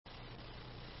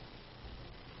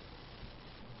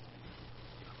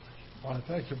Well,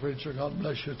 thank you, preacher. God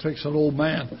bless you. It takes an old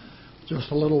man just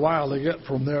a little while to get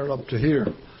from there up to here.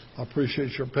 I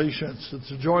appreciate your patience.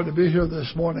 It's a joy to be here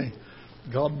this morning.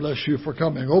 God bless you for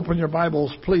coming. Open your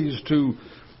Bibles, please, to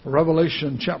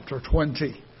Revelation chapter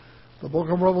 20. The book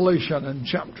of Revelation in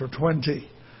chapter 20.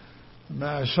 May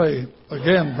I say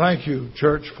again, thank you,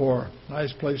 church, for a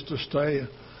nice place to stay.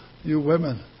 You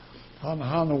women,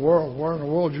 how in the world, where in the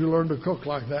world you learn to cook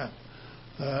like that?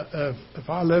 If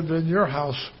I lived in your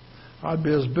house, I'd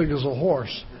be as big as a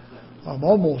horse. I'm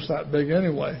almost that big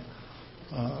anyway.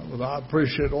 But I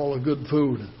appreciate all the good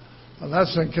food. And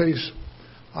that's in case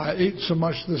I eat so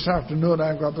much this afternoon,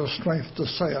 I've got the strength to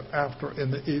say it after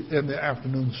in the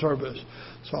afternoon service.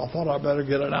 So I thought I'd better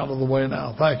get it out of the way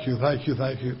now. Thank you, thank you,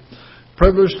 thank you.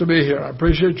 Privileged to be here. I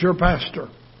appreciate your pastor.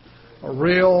 A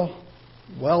real,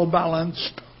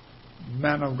 well-balanced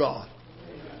man of God.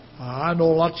 I know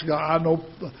lots of guys. I know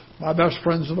my best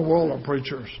friends in the world are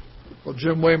preachers. Well,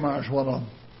 Jim Waymire's one of them.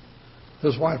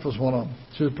 His wife is one of them.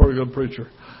 She's a pretty good preacher.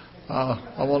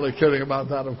 I'm only kidding about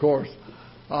that, of course.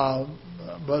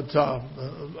 But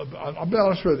I'll be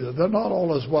honest with you. They're not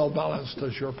all as well balanced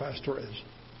as your pastor is.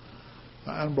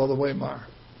 And Brother Waymire.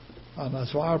 And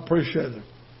that's why I appreciate it.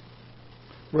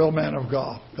 Real man of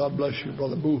God. God bless you,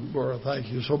 Brother Booher. Thank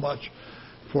you so much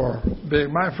for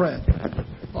being my friend.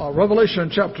 Revelation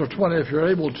chapter 20, if you're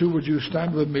able to, would you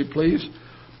stand with me, please,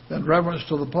 in reverence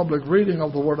to the public reading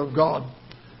of the Word of God.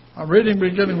 I'm reading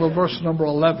beginning with verse number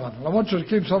 11. I want you to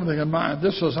keep something in mind.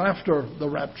 This is after the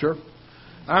rapture,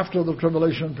 after the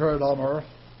tribulation period on earth,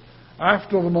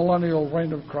 after the millennial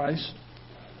reign of Christ,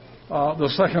 the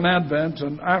second advent,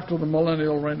 and after the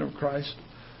millennial reign of Christ.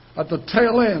 At the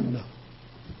tail end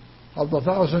of the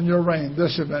 1,000-year reign,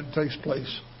 this event takes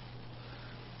place.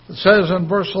 It says in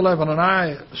verse 11, and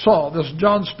I saw, this is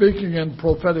John speaking in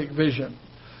prophetic vision,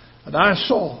 and I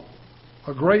saw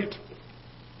a great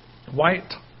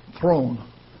white throne,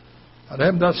 and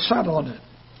him that sat on it,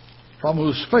 from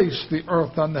whose face the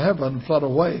earth and the heaven fled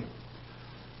away.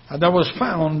 And there was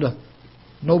found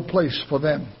no place for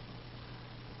them.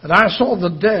 And I saw the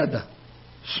dead,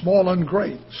 small and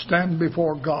great, stand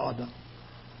before God.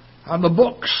 And the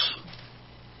books,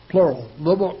 plural,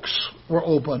 the books were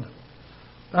open.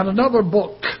 And another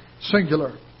book,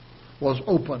 singular, was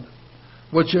opened,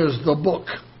 which is the book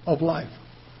of life.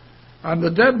 And the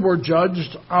dead were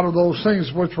judged out of those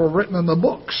things which were written in the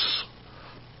books,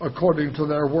 according to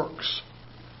their works.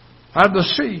 And the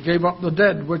sea gave up the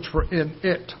dead which were in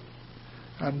it.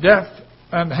 And death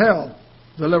and hell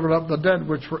delivered up the dead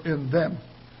which were in them.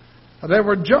 And they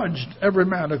were judged, every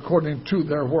man according to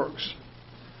their works.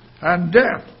 And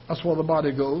death, that's where the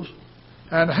body goes,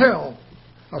 and hell,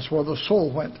 that's where the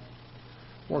soul went,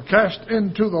 were cast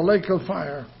into the lake of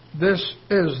fire. This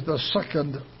is the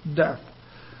second death.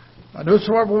 And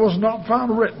whosoever was not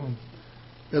found written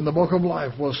in the book of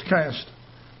life was cast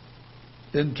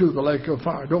into the lake of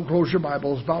fire. Don't close your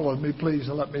Bibles. Bow with me, please,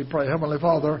 and let me pray. Heavenly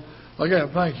Father,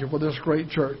 again, thank you for this great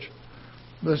church,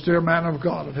 this dear man of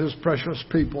God and his precious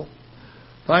people.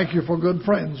 Thank you for good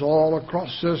friends all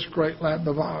across this great land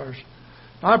of ours.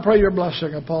 I pray your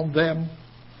blessing upon them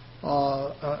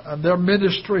and their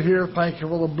ministry here. Thank you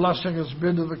for the blessing that's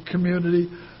been to the community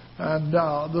and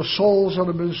the souls that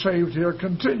have been saved here.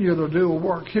 Continue to do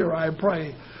work here, I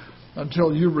pray,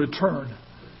 until you return.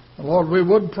 And Lord, we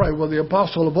would pray with the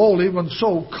apostle of old, even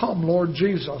so, come, Lord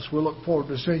Jesus. We look forward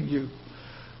to seeing you.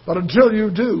 But until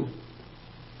you do,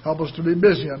 help us to be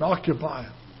busy and occupy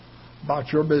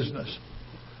about your business.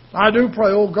 I do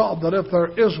pray, oh God, that if there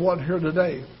is one here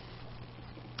today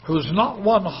who's not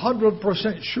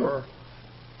 100% sure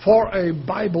for a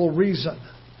Bible reason,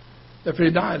 if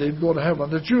he died, he'd go to heaven,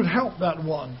 that you'd help that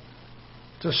one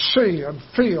to see and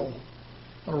feel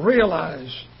and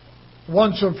realize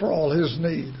once and for all his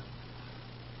need,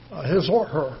 his or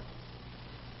her,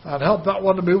 and help that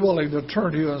one to be willing to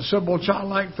turn to you in simple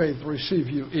childlike faith, receive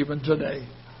you even today.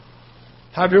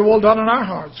 Have your will done in our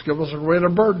hearts. Give us a greater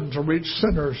burden to reach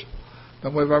sinners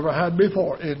than we've ever had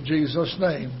before. In Jesus'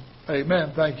 name,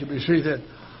 amen. Thank you. Be seated.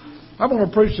 I'm going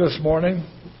to preach this morning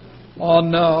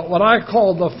on what I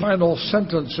call the final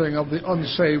sentencing of the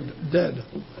unsaved dead.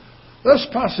 This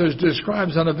passage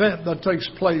describes an event that takes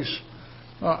place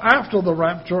after the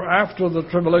rapture, after the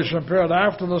tribulation period,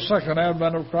 after the second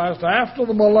advent of Christ, after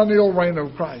the millennial reign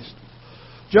of Christ.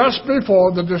 Just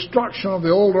before the destruction of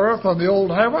the old earth and the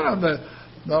old heaven and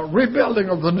the rebuilding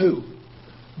of the new.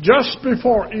 Just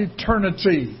before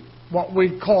eternity, what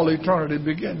we call eternity,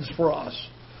 begins for us.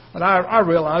 And I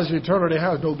realize eternity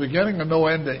has no beginning and no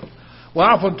ending. We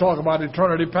often talk about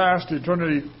eternity past,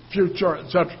 eternity future,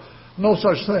 etc. No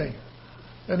such thing.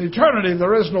 In eternity,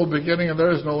 there is no beginning and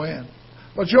there is no end.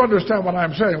 But you understand what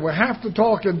I'm saying. We have to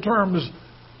talk in terms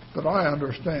that I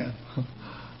understand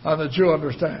and that you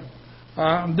understand.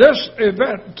 This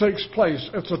event takes place.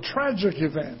 It's a tragic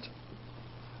event.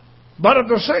 But at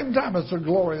the same time, it's a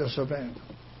glorious event.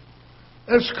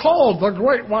 It's called the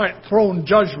Great White Throne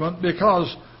Judgment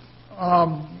because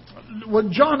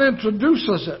when John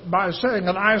introduces it by saying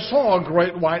that I saw a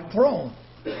great white throne.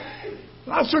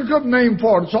 That's a good name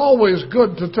for it. It's always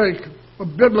good to take a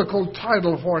biblical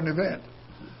title for an event.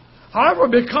 However,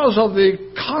 because of the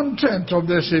content of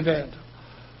this event,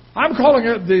 I'm calling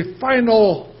it the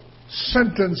final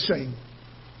sentencing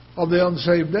of the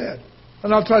unsaved dead.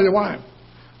 And I'll tell you why.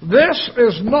 This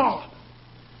is not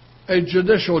a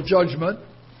judicial judgment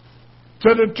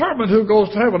to determine who goes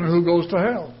to heaven and who goes to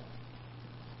hell.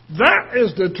 That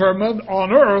is determined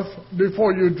on earth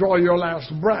before you draw your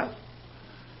last breath.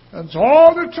 And it's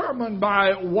all determined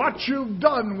by what you've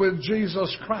done with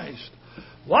Jesus Christ.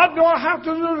 What do I have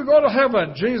to do to go to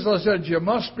heaven? Jesus said, you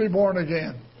must be born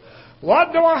again.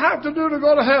 What do I have to do to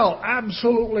go to hell?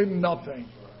 Absolutely nothing.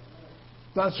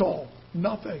 That's all.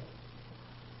 Nothing.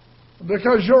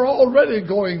 Because you're already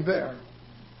going there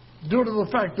due to the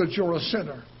fact that you're a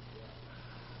sinner.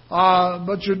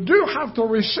 But you do have to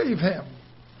receive Him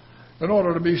in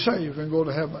order to be saved and go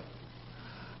to heaven.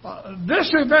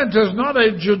 This event is not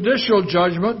a judicial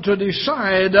judgment to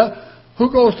decide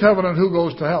who goes to heaven and who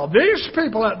goes to hell. These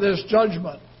people at this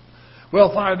judgment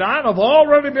will find out have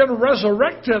already been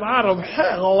resurrected out of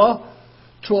hell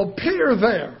to appear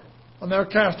there, and they're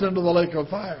cast into the lake of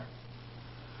fire.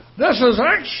 This is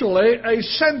actually a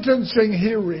sentencing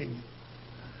hearing.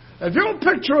 If you'll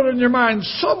picture it in your mind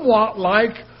somewhat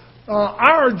like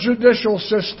our judicial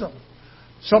system.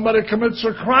 Somebody commits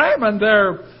a crime and they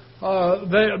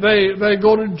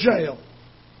go to jail.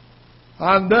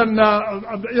 And then,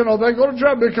 they go to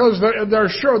jail because they're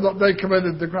sure that they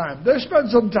committed the crime. They spend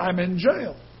some time in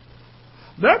jail.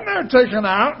 Then they're taken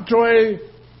out to a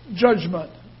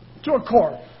judgment, to a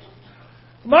court.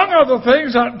 Among other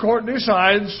things, that court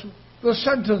decides the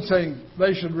sentencing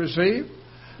they should receive.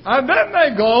 And then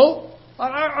they go,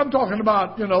 I'm talking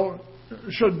about,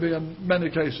 should be in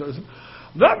many cases.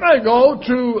 Then they go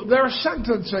to their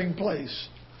sentencing place,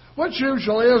 which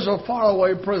usually is a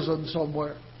faraway prison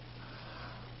somewhere.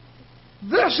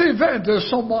 This event is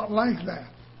somewhat like that.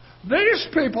 These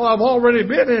people have already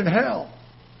been in hell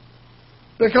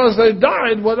because they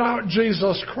died without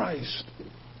Jesus Christ.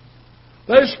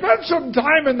 They spent some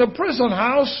time in the prison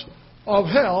house of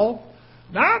hell.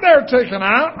 Now they're taken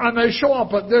out and they show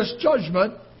up at this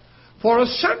judgment for a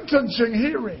sentencing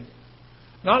hearing.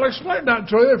 Now I'll explain that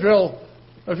to you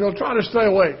if you'll try to stay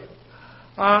awake.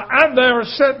 And they're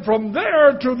sent from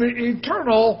there to the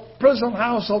eternal prison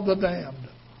house of the damned.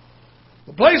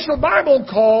 The place the Bible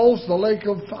calls the lake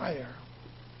of fire.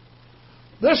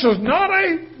 This is not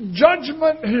a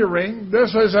judgment hearing.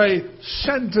 This is a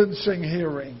sentencing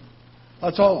hearing.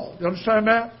 That's all. You understand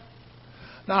that?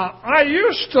 Now, I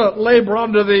used to labor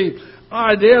under the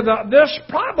idea that this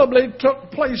probably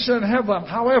took place in heaven.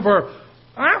 However,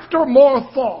 after more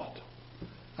thought,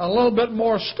 a little bit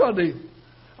more study,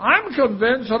 I'm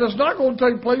convinced that it's not going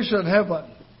to take place in heaven.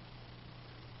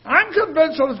 I'm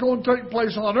convinced that it's going to take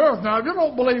place on earth. Now, if you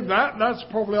don't believe that, that's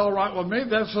probably all right with me.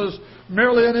 This is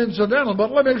merely an incidental.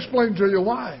 But let me explain to you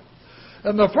why.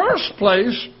 In the first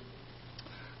place,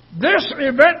 this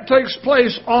event takes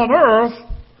place on earth,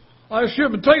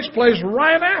 takes place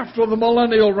right after the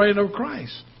millennial reign of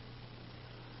Christ.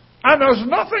 And there's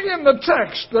nothing in the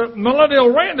text. The millennial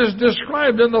reign is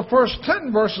described in the first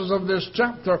 10 verses of this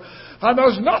chapter. And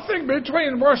there's nothing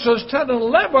between verses 10 and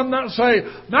 11 that say,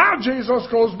 now Jesus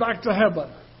goes back to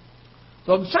heaven.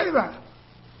 Doesn't say that.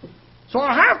 So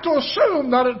I have to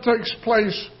assume that it takes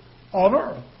place on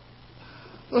earth.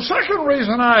 The second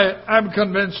reason I am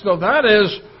convinced of that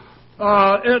is,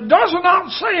 it does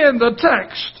not say in the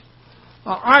text,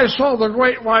 I saw the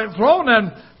great white throne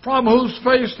and from whose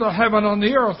face the heaven and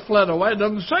the earth fled away. It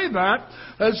doesn't say that.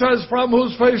 It says from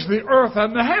whose face the earth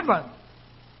and the heaven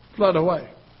fled away.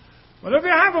 But if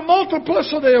you have a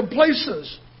multiplicity of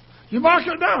places, you mark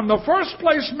it down. The first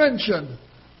place mentioned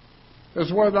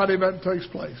is where that event takes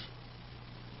place.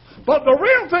 But the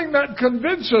real thing that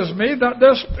convinces me that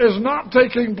this is not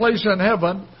taking place in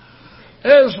heaven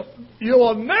is you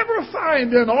will never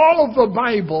find in all of the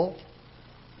Bible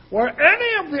where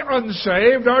any of the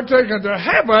unsaved are taken to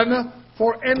heaven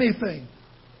for anything.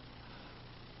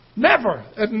 Never.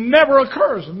 It never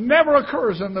occurs. Never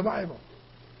occurs in the Bible.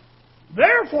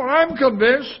 Therefore, I'm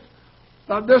convinced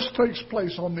that this takes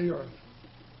place on the earth.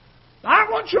 Now,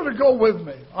 I want you to go with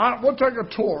me. We'll take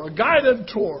a tour, a guided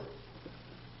tour.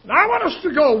 And I want us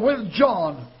to go with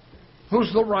John,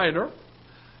 who's the writer,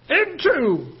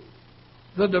 into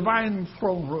the divine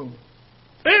throne room,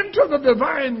 into the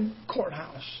divine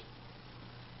courthouse.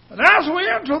 And as we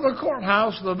enter the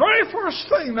courthouse, the very first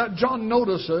thing that John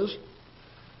notices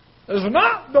is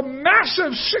not the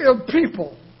massive sea of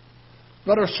people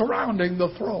that are surrounding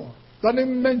the throne. Doesn't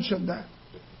even mention that.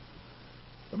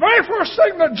 The very first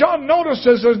thing that John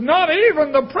notices is not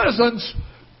even the presence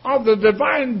of the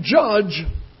divine judge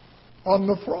on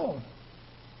the throne.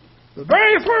 The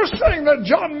very first thing that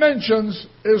John mentions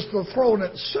is the throne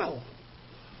itself.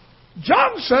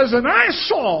 John says, and I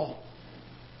saw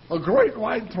a great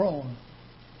white throne.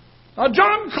 Now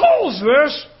John calls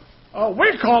this,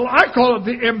 I call it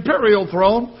the imperial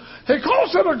throne. He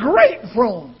calls it a great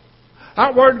throne.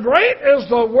 That word great is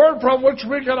the word from which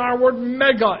we get our word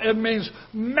mega. It means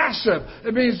massive.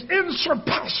 It means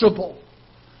insurpassable.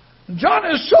 John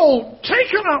is so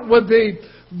taken up with the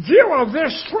view of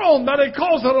this throne that he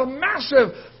calls it a massive,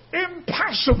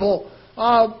 impassable,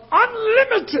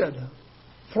 unlimited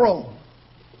throne.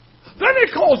 Then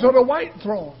he calls it a white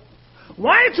throne.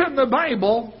 White in the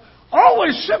Bible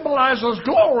always symbolizes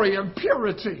glory and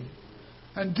purity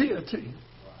and deity.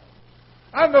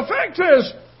 And the fact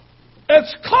is,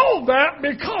 it's called that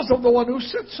because of the one who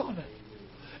sits on it.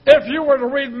 If you were to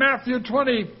read Matthew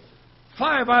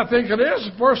 25, I think it is,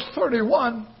 verse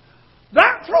 31,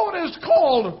 that throne is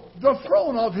called the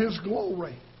throne of His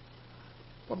glory.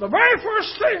 But the very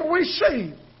first thing we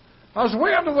see as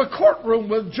we enter the courtroom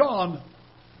with John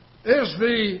is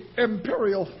the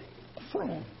imperial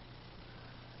throne.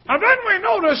 And then we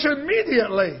notice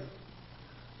immediately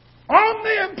on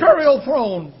the imperial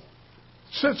throne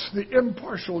sits the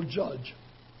impartial judge.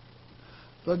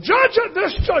 The judge at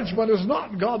this judgment is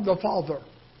not God the Father.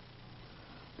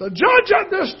 The judge at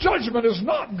this judgment is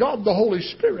not God the Holy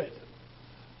Spirit.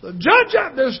 The judge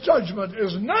at this judgment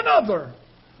is none other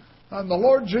than the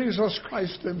Lord Jesus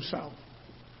Christ Himself.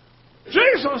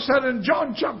 Jesus said in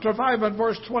John chapter 5 and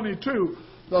verse 22,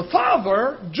 the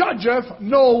Father judgeth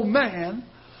no man,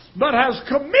 but has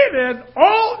committed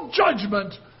all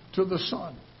judgment to the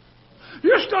Son.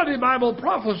 You study Bible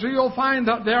prophecy, you'll find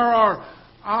that there are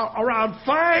around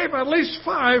at least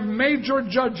five major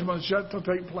judgments yet to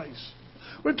take place.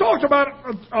 We talked about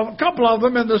a couple of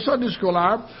them in the Sunday school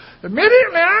hour.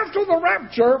 Immediately after the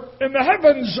rapture, in the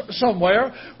heavens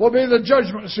somewhere, will be the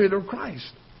judgment seat of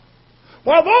Christ.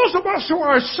 While those of us who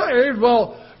are saved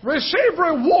will receive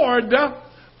reward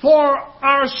for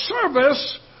our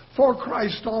service for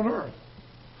Christ on earth.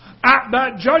 At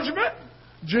that judgment,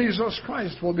 Jesus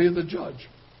Christ will be the judge.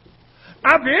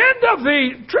 At the end of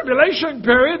the tribulation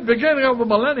period, beginning of the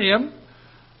millennium,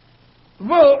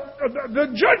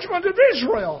 the judgment of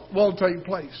Israel will take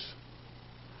place.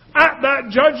 At that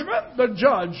judgment, the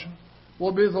judge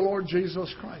will be the Lord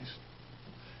Jesus Christ.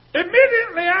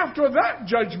 Immediately after that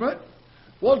judgment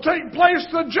will take place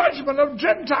the judgment of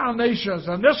Gentile nations.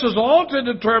 And this is all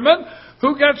to determine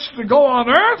who gets to go on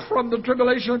earth from the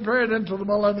tribulation period into the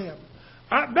millennium.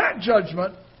 At that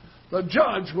judgment, the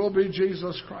judge will be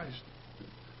Jesus Christ.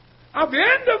 At the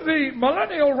end of the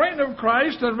millennial reign of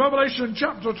Christ, in Revelation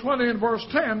chapter 20 and verse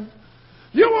 10,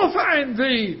 you will find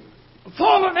the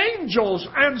fallen angels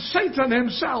and Satan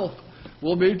himself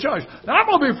will be judged. Now, I'm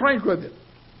going to be frank with you.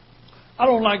 I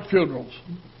don't like funerals.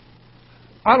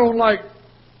 I don't like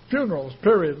funerals,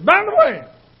 period. By the way,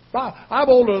 I'm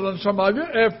older than some of you.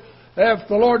 If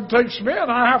the Lord takes me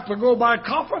and I have to go by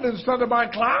coffin instead of by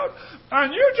cloud,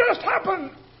 and you just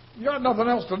happen, you got nothing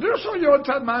else to do, so you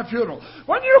attend my funeral.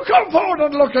 When you come forward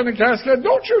and look in the casket,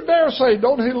 don't you dare say,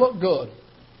 don't he look good?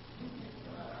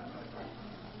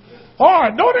 All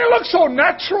right, don't he look so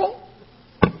natural?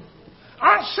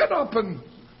 I'll sit up and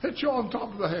hit you on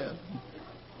top of the head.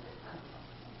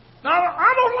 Now,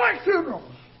 I don't like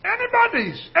funerals.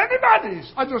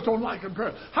 Anybody's. I just don't like them.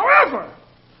 However,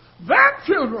 that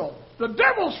funeral, the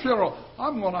devil's funeral,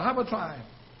 I'm going to have a time.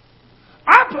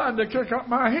 I plan to kick up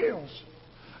my heels.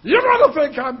 You're going to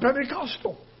think I'm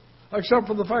Pentecostal, except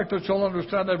for the fact that you'll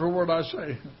understand every word I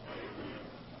say.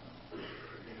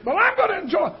 But I'm going to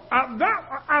enjoy. At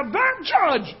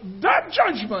that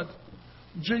judgment,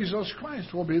 Jesus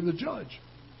Christ will be the judge.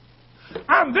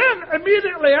 And then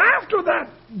immediately after that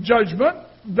judgment,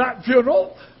 that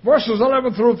funeral, verses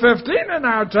 11 through 15 in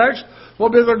our text, will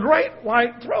be the great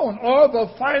white throne, or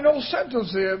the final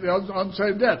sentence of the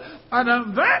unsaved dead. And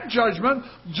in that judgment,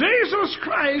 Jesus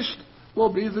Christ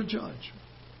will be the judge.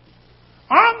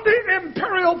 On the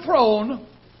imperial throne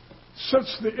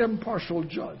sits the impartial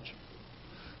judge.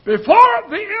 Before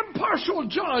the impartial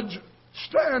judge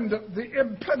stand the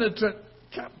impenitent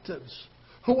captives.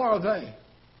 Who are they?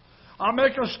 I'll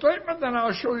make a statement, then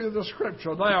I'll show you the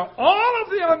scripture. They are all of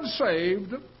the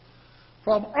unsaved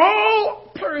from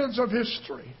all periods of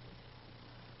history.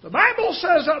 The Bible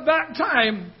says at that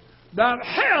time that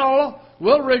hell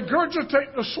will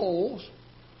regurgitate the souls.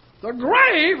 The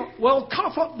grave will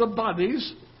cough up the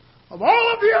bodies of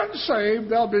all of the unsaved.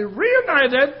 They'll be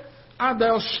reunited and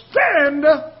they'll stand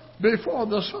before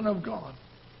the Son of God.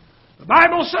 The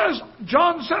Bible says,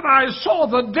 John said, I saw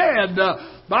the dead.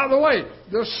 By the way,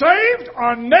 the saved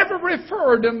are never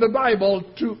referred in the Bible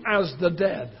to as the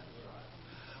dead.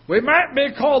 We might be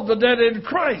called the dead in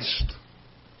Christ.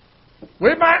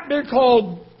 We might be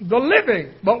called the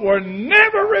living, but we're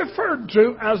never referred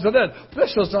to as the dead.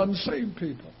 This is unsaved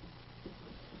people.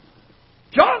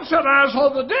 John said, I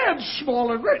saw the dead,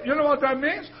 small and rich. You know what that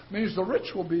means? It means the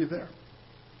rich will be there.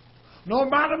 No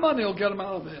amount of money will get them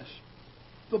out of this.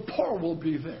 The poor will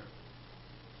be there.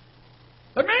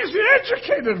 It means the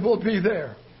educated will be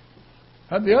there.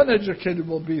 And the uneducated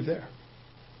will be there.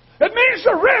 It means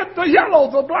the red, the yellow,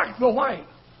 the black, the white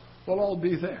will all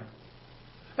be there.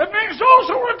 It means those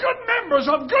who were good members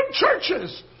of good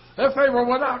churches, if they were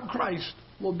without Christ,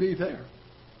 will be there.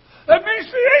 It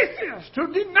means the atheist who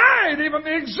denied even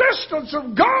the existence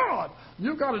of God.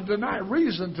 You've got to deny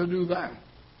reason to do that.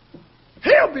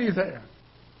 He'll be there.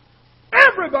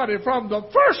 Everybody from the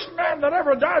first man that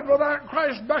ever died without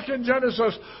Christ back in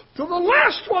Genesis to the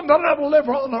last one that ever lived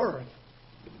on earth.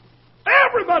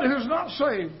 Everybody who's not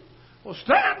saved will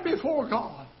stand before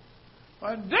God.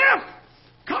 When death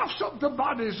coughs up the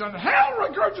bodies and hell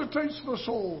regurgitates the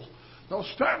souls, they'll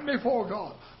stand before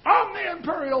God. On the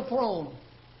imperial throne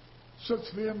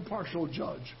sits the impartial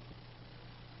judge.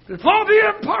 Before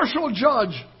the impartial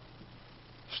judge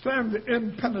stand the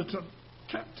impenitent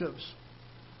captives.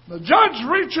 The judge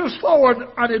reaches forward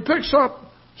and he picks up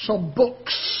some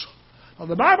books. Now,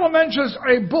 the Bible mentions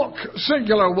a book,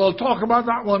 singular. We'll talk about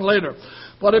that one later.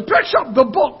 But he picks up the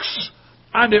books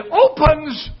and he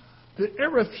opens the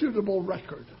irrefutable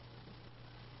record.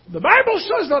 The Bible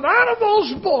says that out of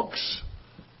those books,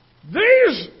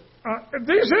 these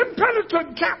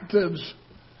impenitent captives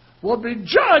will be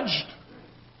judged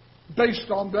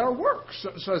based on their works,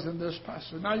 it says in this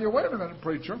passage. Now, you wait a minute,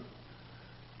 preacher.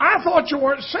 I thought you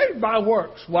weren't saved by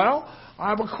works. Well, I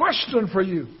have a question for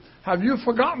you. Have you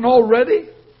forgotten already?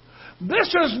 This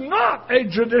is not a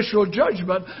judicial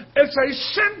judgment. It's a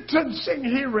sentencing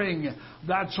hearing.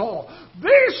 That's all.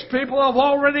 These people have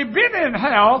already been in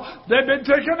hell. They've been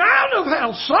taken out of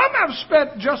hell. Some have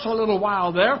spent just a little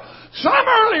while there. Some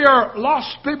earlier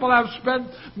lost people have spent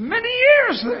many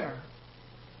years there.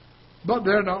 But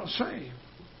they're not saved.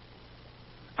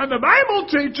 And the Bible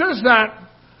teaches that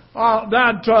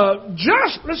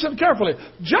listen carefully,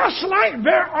 just like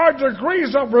there are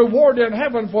degrees of reward in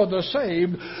heaven for the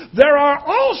saved, there are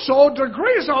also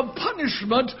degrees of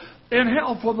punishment in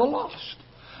hell for the lost.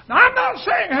 Now, I'm not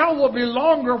saying hell will be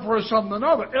longer for some than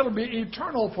others. It'll be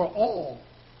eternal for all.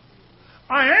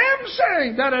 I am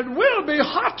saying that it will be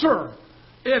hotter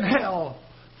in hell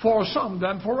for some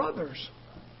than for others.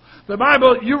 The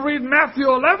Bible, you read Matthew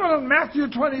 11 and Matthew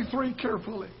 23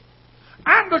 carefully.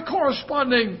 And the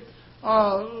corresponding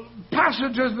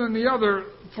passages in the other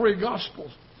three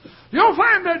Gospels. You'll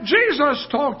find that Jesus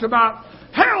talked about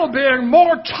hell being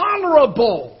more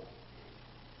tolerable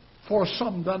for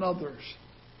some than others.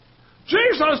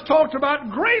 Jesus talked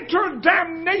about greater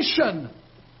damnation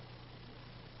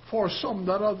for some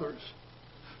than others.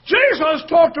 Jesus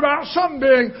talked about some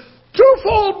being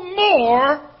twofold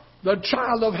more the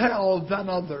child of hell than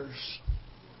others.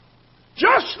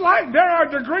 Just like there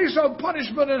are degrees of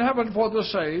punishment in heaven for the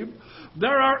saved,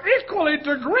 there are equally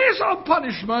degrees of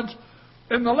punishment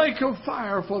in the lake of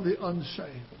fire for the unsaved.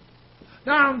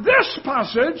 Now, this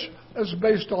passage is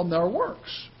based on their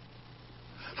works.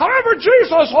 However,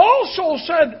 Jesus also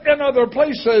said in other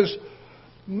places,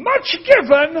 much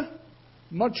given,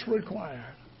 much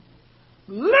required.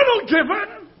 Little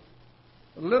given,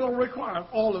 little required.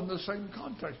 All in the same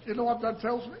context. You know what that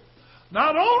tells me?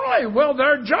 Not only will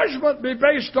their judgment be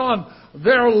based on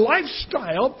their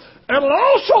lifestyle, it'll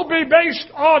also be based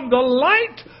on the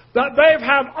light that they've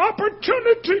had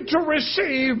opportunity to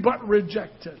receive but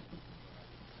rejected.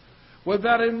 With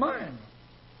that in mind,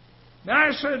 now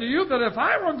I say to you that if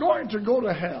I were going to go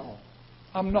to hell,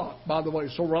 I'm not, by the way,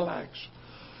 so relax.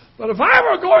 But if I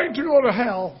were going to go to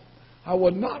hell, I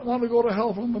would not want to go to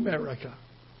hell from America.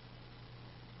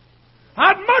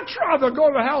 I'd much rather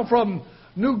go to hell from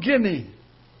New Guinea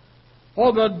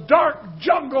or the dark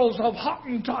jungles of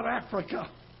Hottentot Africa.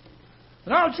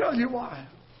 And I'll tell you why.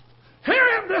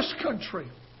 Here in this country,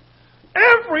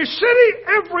 every city,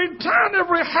 every town,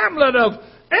 every hamlet of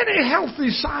any healthy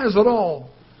size at all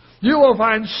you will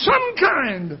find some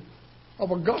kind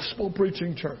of a gospel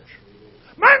preaching church.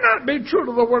 Might not be true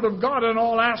to the Word of God in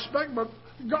all aspects, but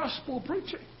gospel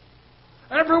preaching.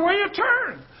 Everywhere you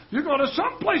turn. You go to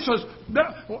some places.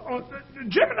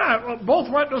 Jim and I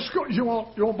both went to school. You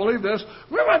won't believe this.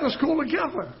 We went to school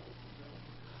together.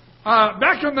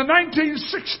 Back in the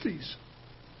 1960s.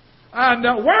 And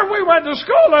where we went to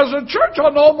school, there's a church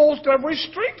on almost every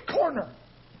street corner.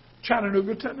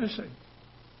 Chattanooga, Tennessee.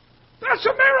 That's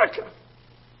America.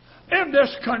 In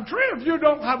this country, if you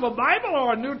don't have a Bible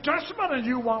or a New Testament and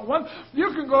you want one, you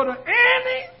can go to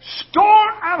any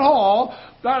store at all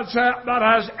that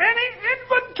has any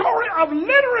inventory of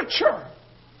literature,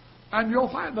 and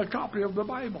you'll find a copy of the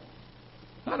Bible.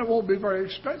 And it won't be very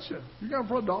expensive. You get it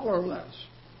for $1 or less.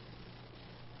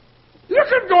 You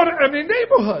can go to any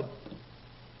neighborhood.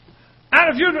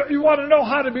 And if you want to know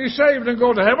how to be saved and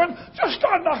go to heaven, just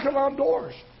start knocking on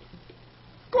doors.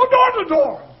 Go door to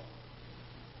door.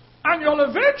 And you'll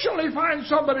eventually find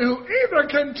somebody who either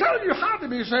can tell you how to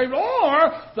be saved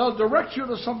or they'll direct you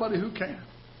to somebody who can.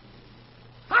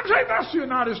 I'm saying that's the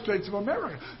United States of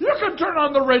America. You can turn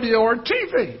on the radio or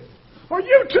TV or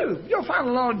YouTube. You'll find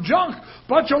a lot of junk,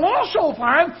 but you'll also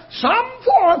find some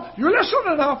form, you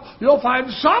listen enough, you'll find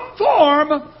some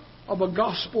form of a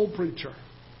gospel preacher.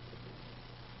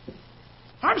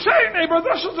 I'm saying, neighbor,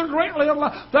 this is a greatly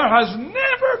enlightened. There has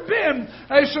never been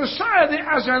a society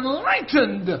as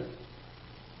enlightened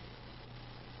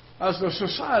as the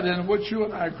society in which you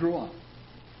and I grew up.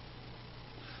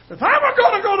 If I were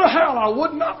going to go to hell, I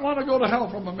would not want to go to hell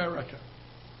from America.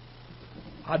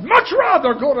 I'd much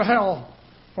rather go to hell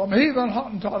from heathen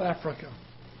Hottentot Africa.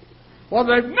 Well,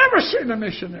 they've never seen a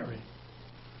missionary.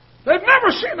 They've never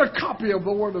seen a copy of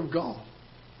the Word of God.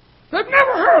 They've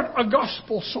never heard a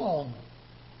gospel song.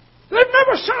 They've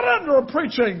never sat under a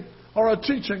preaching or a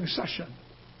teaching session.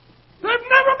 They've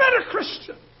never met a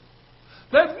Christian.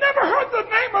 They've never heard the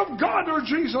name of God or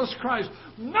Jesus Christ,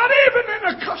 not even in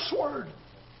a cuss word.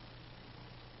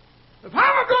 If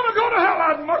I were going to go to hell,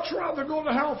 I'd much rather go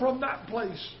to hell from that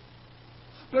place.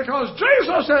 Because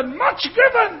Jesus said, much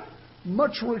given,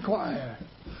 much required.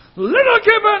 Little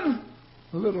given,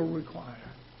 little required.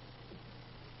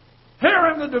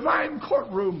 Here in the divine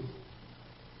courtroom,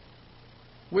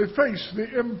 we face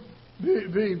the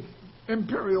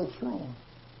imperial throne.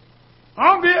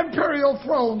 On the imperial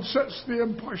throne sits the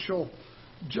impartial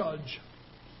judge.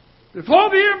 Before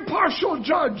the impartial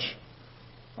judge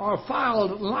are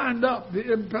lined up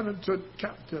the impenitent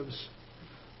captives.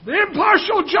 The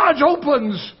impartial judge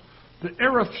opens the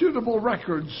irrefutable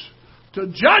records to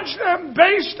judge them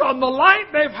based on the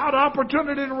light they've had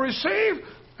opportunity to receive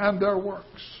and their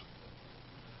works.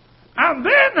 And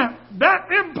then that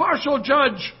impartial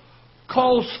judge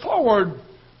calls forward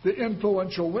the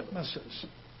influential witnesses.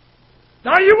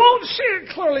 Now, you won't see it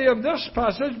clearly in this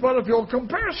passage, but if you'll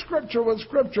compare Scripture with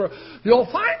Scripture, you'll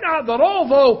find out that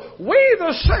although we,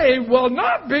 the saved, will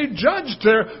not be judged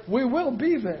there, we will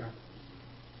be there.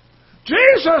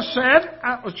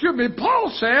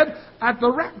 Paul said at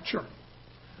the rapture,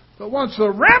 that once the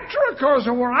rapture occurs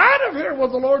and we're out of here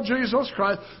with the Lord Jesus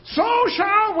Christ, so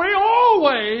shall we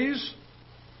always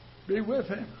be with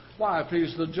Him. Why, if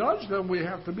He's the judge, then we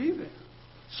have to be there,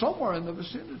 somewhere in the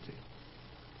vicinity.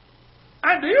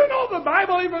 And do you know the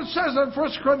Bible even says in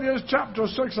 1 Corinthians chapter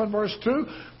 6 and verse 2,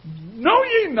 know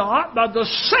ye not that the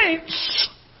saints,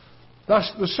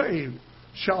 that's the saved,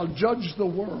 shall judge the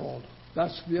world.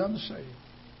 That's the unsaved.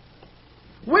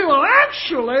 We will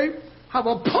actually have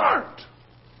a part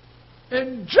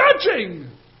in judging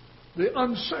the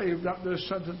unsaved at this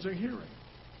sentencing hearing.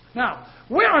 Now,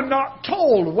 we are not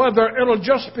told whether it'll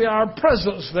just be our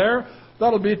presence there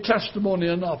that'll be testimony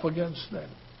enough against them.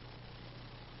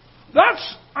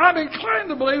 I'm inclined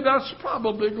to believe that's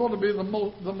probably going to be the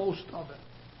most of it.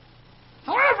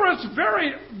 However, it's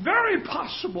very, very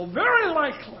possible, very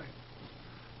likely,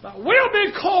 that we'll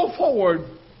be called forward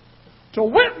to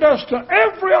witness to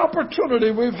every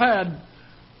opportunity we've had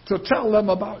to tell them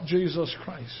about Jesus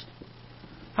Christ.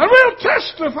 And we'll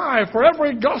testify for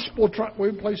every gospel tract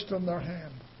we've placed in their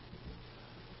hand.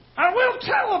 And we'll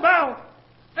tell about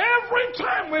every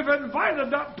time we've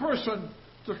invited that person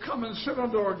to come and sit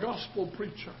under a gospel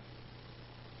preacher.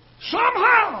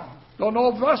 Somehow, don't know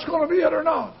if that's going to be it or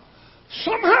not,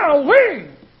 somehow we,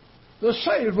 the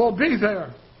saved, will be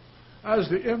there as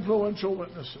the influential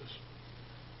witnesses.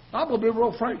 I'm going to be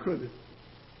real frank with you.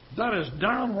 That is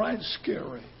downright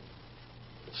scary.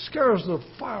 It scares the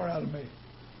fire out of me.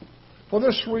 For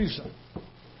this reason.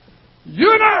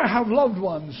 You and I have loved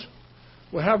ones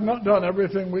who have not done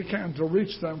everything we can to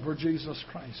reach them for Jesus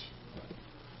Christ.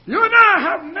 You and I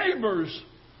have neighbors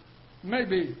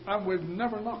maybe, and we've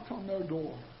never knocked on their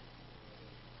door.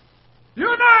 You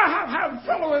and I have had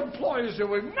fellow employees that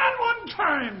we've not one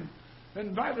time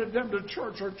invited them to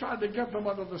church or tried to get them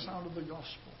under the sound of the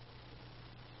gospel.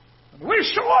 And we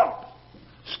show up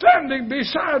standing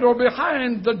beside or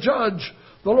behind the judge,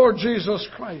 the Lord Jesus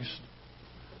Christ.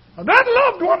 And that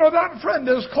loved one or that friend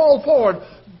is called forward.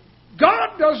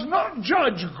 God does not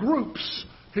judge groups.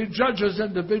 He judges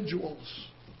individuals.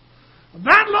 And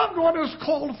that loved one is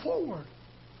called forward.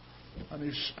 And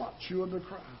he spots you in the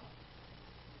crowd.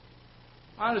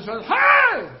 And he says,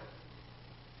 "Hey!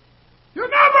 You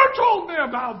never told me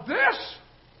about this.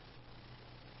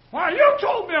 Why, you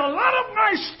told me a lot of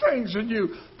nice things, and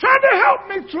you tried to help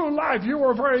me through life. You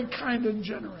were very kind and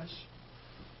generous.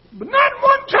 But not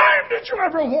one time did you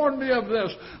ever warn me of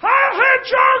this. I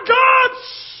hate your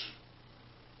guts!"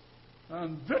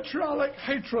 And vitriolic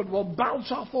hatred will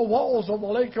bounce off the walls of the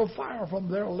lake of fire from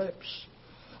their lips.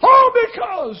 All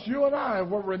because you and I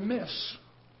were remiss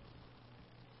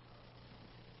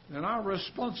in our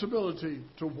responsibility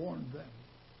to warn them.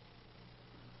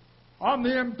 On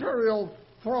the imperial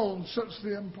throne sits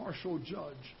the impartial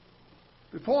judge.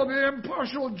 Before the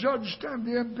impartial judge stand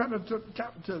the impenitent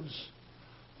captives.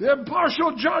 The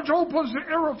impartial judge opens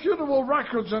the irrefutable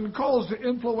records and calls the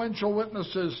influential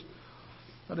witnesses.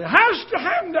 And he has to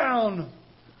hand down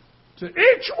to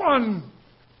each one,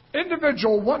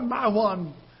 individual, one by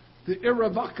one, the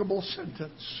irrevocable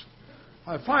sentence.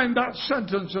 I find that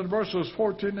sentence in verses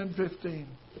 14 and 15,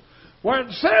 where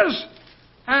it says,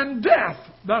 "And death,"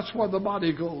 that's where the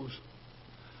body goes,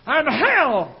 "and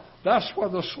hell," that's where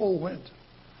the soul went,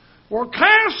 "were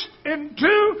cast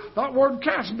into," that word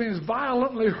cast means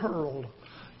violently hurled,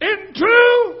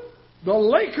 "into the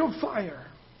lake of fire.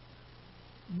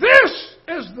 This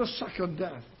is the second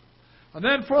death." And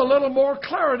then for a little more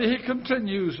clarity, he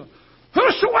continues,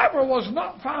 "Whosoever was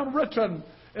not found written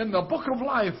in the book of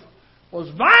life was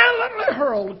violently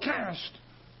hurled, cast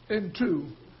into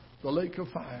the lake of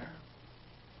fire."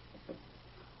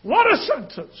 What a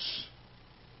sentence!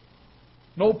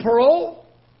 No parole,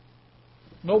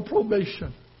 no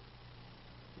probation,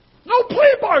 no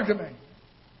plea bargaining.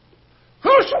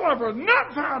 Whosoever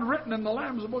not found written in the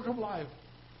Lamb's book of life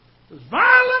is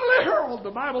violently hurled,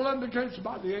 the Bible indicates,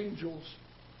 by the angels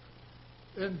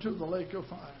into the lake of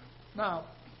fire. Now,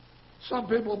 some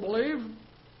people believe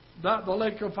that the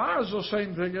lake of fire is the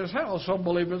same thing as hell. Some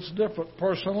believe it's different.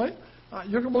 Personally,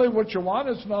 you can believe what you want.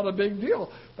 It's not a big deal.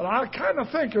 But I kind of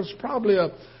think it's probably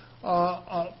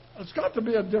it's got to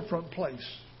be a different place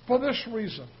for this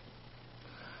reason.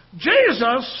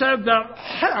 Jesus said that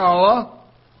hell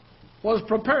was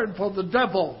prepared for the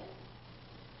devil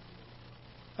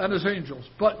and his angels.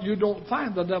 But you don't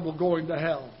find the devil going to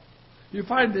hell. You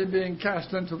find him being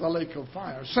cast into the lake of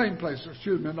fire. Same place,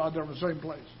 not different, same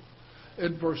place.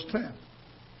 In verse 10.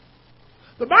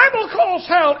 The Bible calls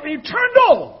hell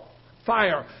eternal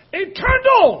fire.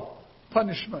 Eternal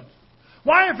punishment.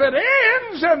 Why, if it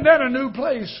ends and then a new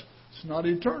place, it's not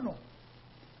eternal.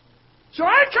 So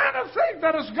I kind of think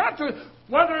that it's got to,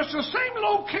 whether it's the same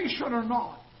location or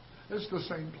not, it's the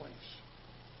same place.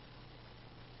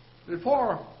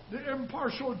 Before the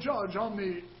impartial judge on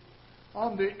the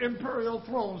imperial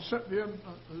throne sits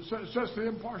the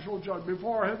impartial judge.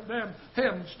 Before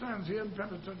him stands the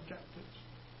impenitent captives.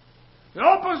 He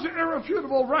opens the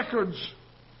irrefutable records,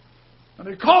 and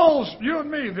he calls you and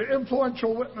me, the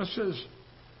influential witnesses,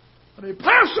 and he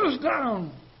passes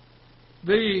down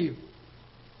the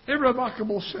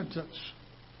irrevocable sentence.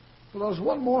 But there's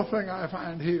one more thing I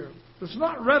find here. It's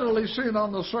not readily seen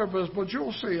on the surface, but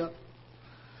you'll see it.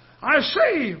 I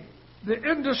see the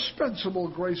indispensable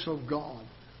grace of God.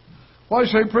 Why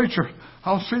say, "Preacher,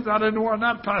 I'll see that anywhere in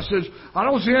that passage. I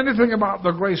don't see anything about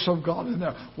the grace of God in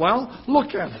there." Well,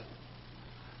 look at it.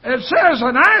 It says,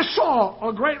 "And I saw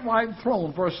a great white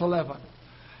throne," verse 11.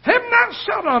 "Him that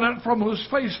sat on it, from whose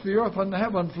face the earth and the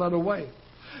heaven fled away.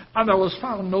 And there was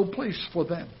found no place for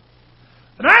them.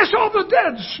 And I saw the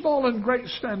dead, small and great,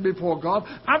 stand before God,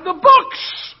 and the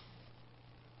books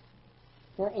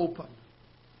were opened."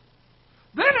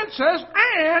 Then it says,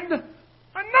 "And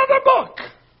another book,"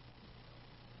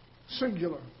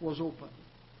 singular, was opened.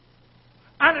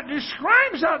 And it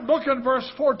describes that book in verse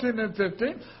 14 and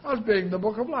 15 as being the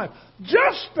book of life.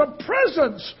 Just the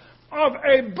presence of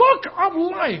a book of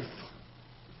life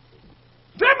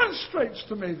demonstrates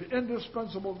to me the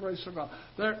indispensable grace of God.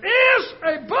 There is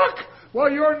a book where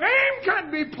your name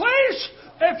can be placed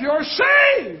if you're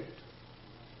saved.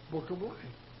 Book of life.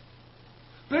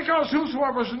 Because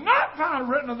whosoever is not found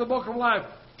written in the book of life,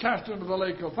 cast into the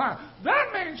lake of fire.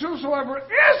 That means whosoever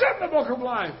is in the book of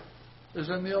life is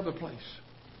in the other place.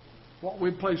 what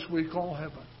we call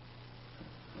heaven.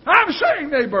 I'm saying,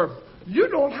 neighbor, you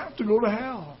don't have to go to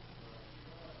hell.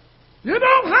 You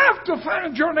don't have to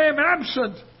find your name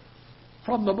absent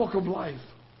from the book of life.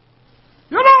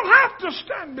 You don't have to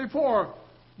stand before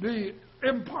the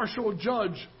impartial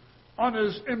judge on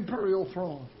his imperial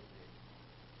throne.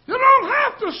 You don't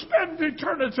have to spend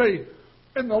eternity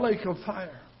in the lake of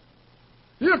fire.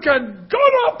 You can go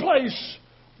to a place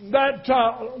that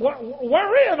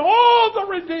wherein all the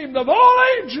redeemed of all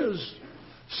ages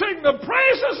sing the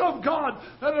praises of God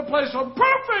in a place of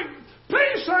perfect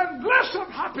peace and bliss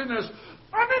and happiness,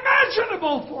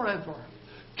 unimaginable forever.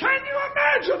 Can you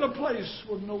imagine a place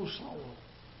with no sorrow?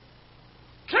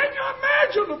 Can you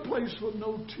imagine a place with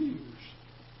no tears?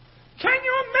 Can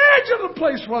you imagine a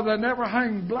place where they never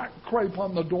hang black crepe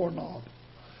on the doorknob?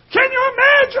 Can you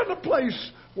imagine a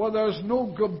place where there's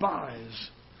no goodbyes?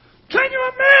 Can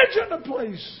you imagine a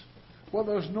place where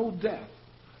there's no death?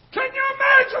 Can you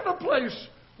imagine a place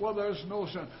where there's no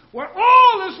sin? Where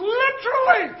all is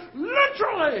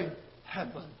literally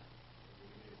heaven.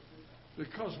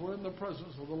 Because we're in the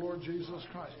presence of the Lord Jesus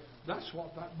Christ. That's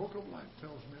what that book of life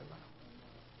tells me about.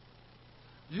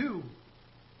 You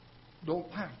don't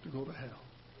have to go to hell.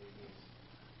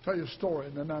 I'll tell you a story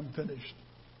and then I'm finished.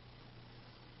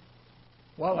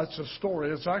 Well, it's a story.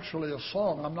 It's actually a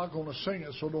song. I'm not going to sing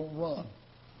it, so don't run.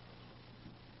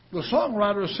 The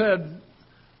songwriter said,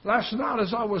 last night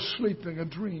as I was sleeping, a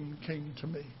dream came to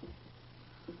me.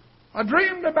 I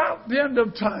dreamed about the end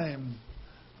of time,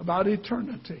 about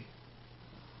eternity.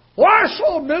 Well, I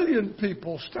saw 1 million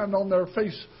people stand on their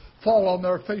face, fall on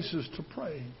their faces to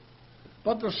pray.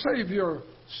 But the Savior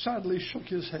sadly shook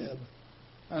his head.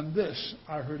 And this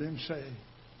I heard him say,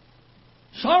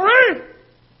 sorry,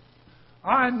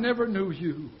 I never knew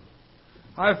you.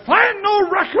 I find no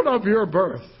record of your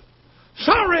birth.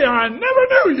 Sorry, I never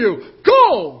knew you.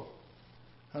 Go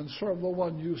and serve the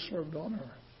one you served on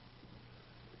earth.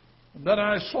 And then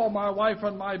I saw my wife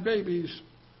and my babies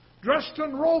dressed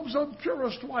in robes of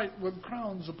purest white with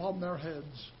crowns upon their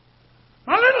heads.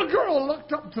 A little girl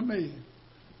looked up to me,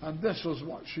 and this is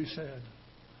what she said.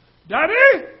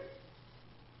 Daddy,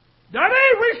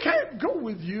 we can't go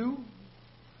with you.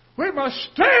 We must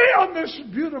stay on this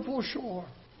beautiful shore.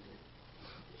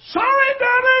 Sorry,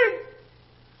 Daddy,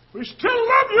 we still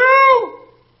love you,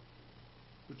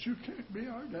 but you can't be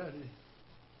our daddy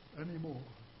anymore.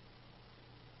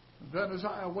 And then as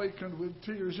I awakened with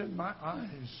tears in my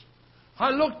eyes,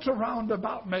 I looked around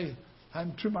about me,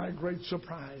 and to my great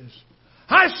surprise,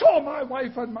 I saw my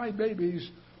wife and my babies.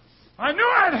 I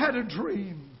knew I'd had a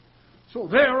dream. So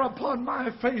there upon my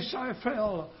face I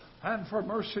fell, and for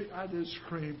mercy I did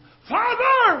scream,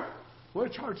 Father,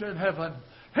 which art in heaven,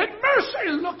 in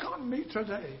mercy look on me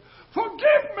today.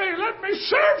 Forgive me, let me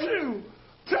serve you,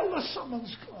 till the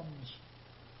summons comes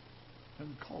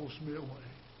and calls me away.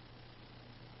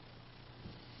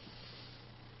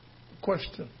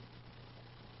 Question.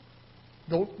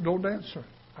 Don't answer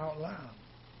out loud.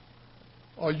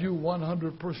 Are you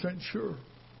 100% sure?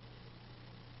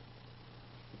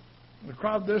 In a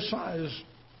crowd this size,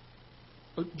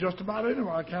 just about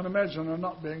anywhere, I can't imagine there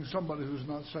not being somebody who's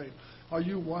not saved. Are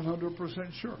you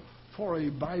 100% sure, for a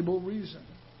Bible reason,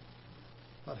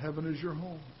 that heaven is your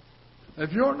home?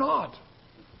 If you're not,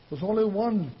 there's only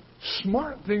one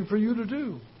smart thing for you to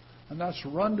do, and that's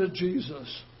run to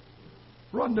Jesus.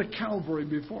 Run to Calvary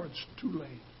before it's too late.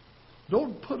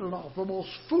 Don't put it off. The most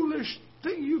foolish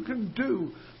thing you can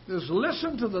do is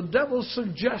listen to the devil's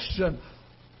suggestion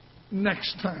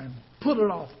next time. Put it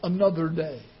off another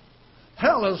day.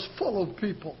 Hell is full of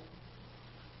people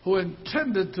who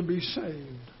intended to be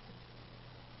saved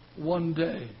one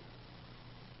day.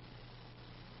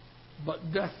 But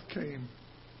death came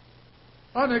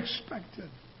unexpected,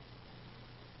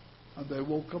 and they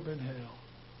woke up in hell.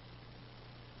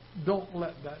 Don't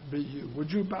let that be you.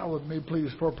 Would you bow with me,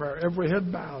 please, for prayer? Every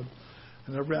head bowed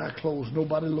and every eye closed,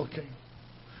 nobody looking.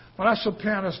 When I ask the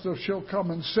pianist if she'll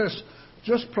come and sis,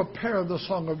 just prepare the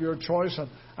song of your choice, and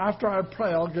after I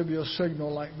pray, I'll give you a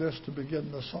signal like this to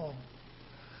begin the song.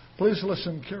 Please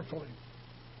listen carefully.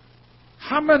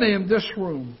 How many in this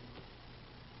room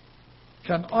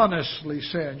can honestly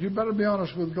say, and you better be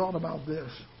honest with God about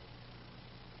this,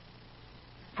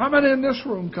 how many in this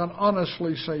room can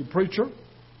honestly say, preacher,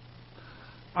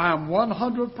 I am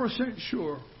 100%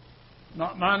 sure,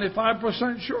 not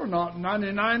 95% sure, not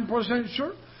 99%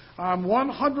 sure, I'm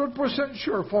 100%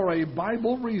 sure for a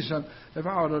Bible reason, if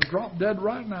I were to drop dead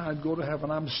right now, I'd go to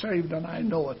heaven. I'm saved and I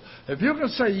know it. If you can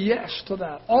say yes to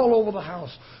that all over the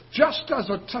house, just as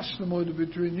a testimony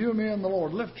between you, me, and the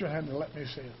Lord, lift your hand and let me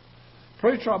see it.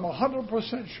 Preacher, I'm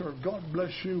 100% sure. God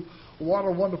bless you. What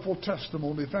a wonderful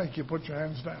testimony. Thank you. Put your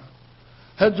hands down.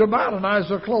 Heads are bowed and eyes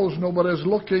are closed. Nobody's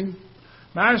looking.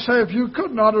 May I say, if you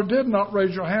could not or did not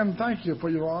raise your hand, thank you for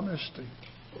your honesty.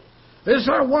 Is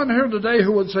there one here today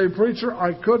who would say, Preacher,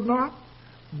 I could not,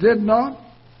 did not,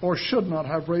 or should not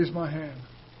have raised my hand?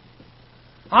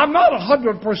 I'm not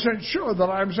 100% sure that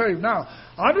I'm saved. Now,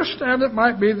 I understand it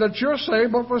might be that you're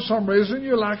saved, but for some reason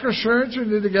you lack assurance. You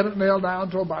need to get it nailed down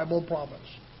to a Bible promise.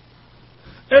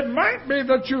 It might be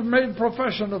that you've made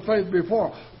profession of faith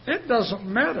before. It doesn't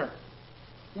matter.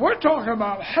 We're talking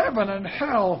about heaven and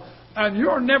hell, and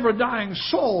your never-dying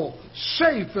soul.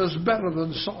 Safe is better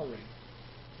than sorry.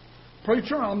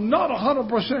 Preacher, I'm not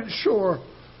 100% sure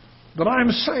that I'm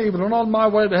saved and on my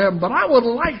way to heaven, but I would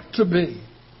like to be.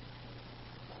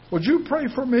 Would you pray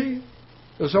for me?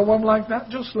 Is there one like that?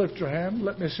 Just lift your hand.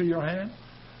 Let me see your hand.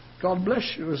 God bless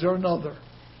you. Is there another?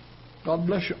 God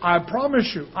bless you. I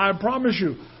promise you,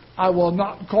 I will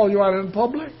not call you out in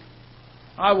public.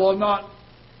 I will not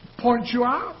point you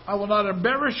out. I will not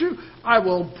embarrass you. I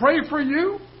will pray for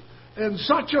you in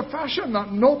such a fashion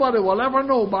that nobody will ever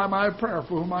know by my prayer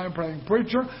for whom I am praying.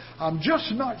 Preacher, I'm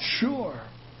just not sure,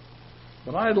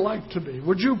 but I'd like to be.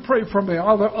 Would you pray for me?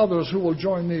 Are there others who will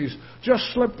join these? Just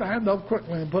slip the hand up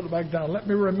quickly and put it back down. Let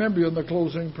me remember you in the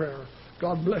closing prayer.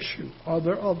 God bless you. Are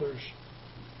there others?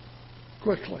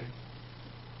 Quickly.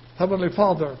 Heavenly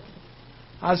Father,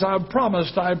 as I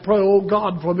promised, I pray, oh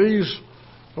God, for these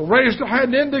who raised a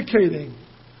hand indicating,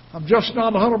 I'm just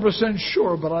not 100%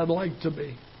 sure, but I'd like to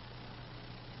be.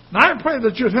 And I pray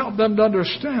that you'd help them to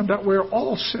understand that we're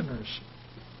all sinners.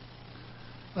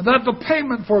 And that the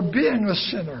payment for being a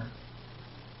sinner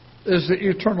is the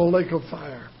eternal lake of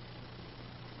fire.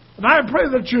 And I pray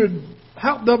that you'd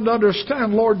help them to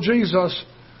understand, Lord Jesus,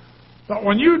 that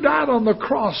when you died on the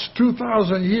cross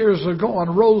 2,000 years ago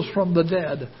and rose from the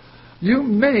dead, you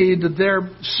made their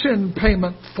sin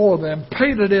payment for them,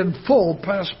 paid it in full,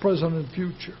 past, present, and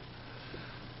future.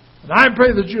 And I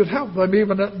pray that you'd help them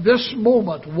even at this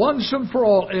moment, once and for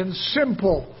all, in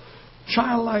simple,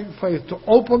 childlike faith, to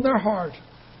open their heart,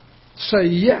 say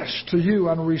yes to you,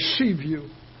 and receive you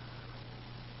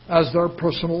as their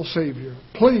personal Savior.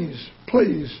 Please,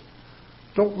 please,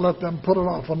 don't let them put it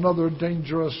off another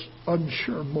dangerous,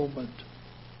 unsure moment.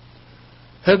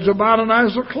 Heads are bowed and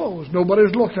eyes are closed.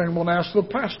 Nobody's looking. I'm going to ask the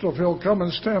pastor if he'll come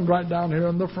and stand right down here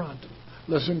in the front.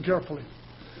 Listen carefully.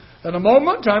 In a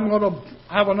moment, I'm going to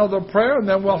have another prayer, and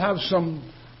then we'll have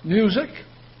some music.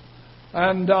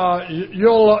 And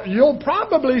you'll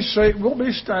probably see, we'll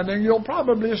be standing, you'll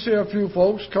probably see a few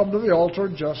folks come to the altar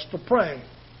just to pray.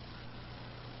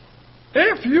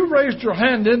 If you raised your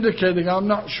hand indicating, I'm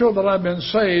not sure that I've been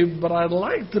saved, but I'd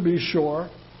like to be sure,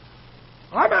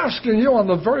 I'm asking you on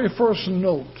the very first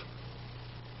note,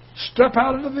 step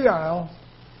out into the aisle,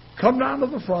 come down to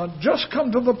the front, just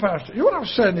come to the pastor. You won't have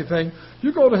to say anything.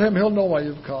 You go to him, he'll know why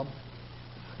you've come.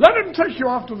 Let him take you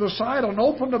off to the side and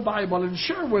open the Bible and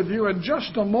share with you in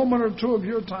just a moment or two of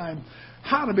your time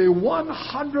how to be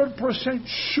 100%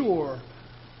 sure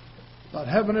that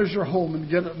heaven is your home and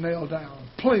get it nailed down.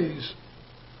 Please,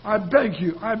 I beg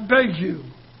you,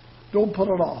 don't put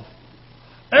it off.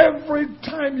 Every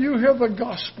time you hear the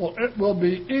gospel, it will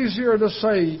be easier to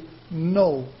say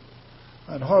no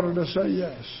and harder to say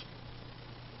yes.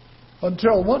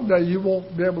 Until one day you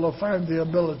won't be able to find the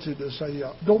ability to say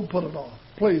yes. Don't put it off.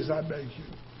 Please, I beg you.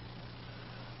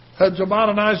 Heads are bowed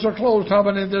and eyes are closed. How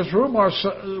many in this room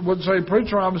would say,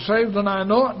 Preacher, I'm saved and I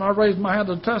know it, and I raised my hand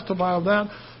to testify of that.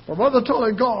 But Brother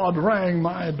Tully, God rang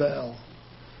my bell.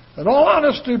 In all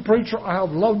honesty, Preacher, I have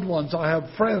loved ones, I have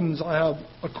friends, I have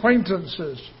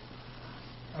acquaintances.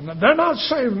 And they're not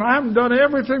saved, and I haven't done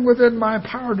everything within my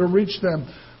power to reach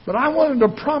them. But I wanted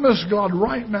to promise God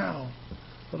right now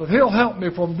that if He'll help me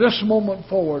from this moment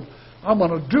forward, I'm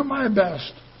going to do my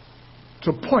best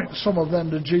to point some of them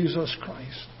to Jesus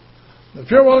Christ. If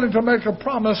you're willing to make a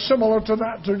promise similar to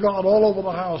that to God all over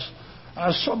the house,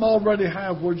 as some already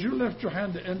have, would you lift your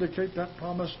hand to indicate that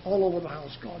promise all over the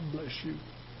house? God bless you.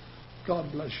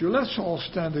 God bless you. Let's all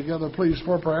stand together, please,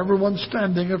 for prayer. Everyone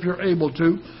standing if you're able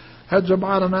to. Heads are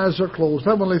bowed and eyes are closed.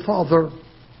 Heavenly Father,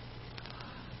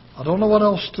 I don't know what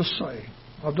else to say.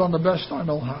 I've done the best I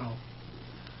know how.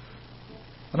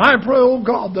 And I pray, oh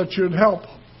God, that you'd help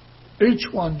each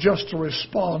one just to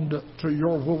respond to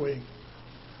your wooing.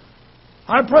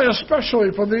 I pray especially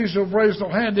for these who've raised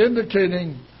their hand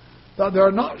indicating that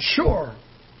they're not sure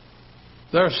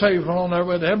they're saved and on their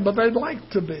way to heaven, but they'd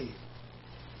like to be.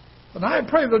 And I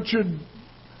pray that you'd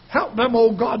help them,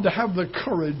 oh God, to have the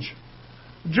courage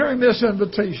during this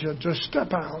invitation to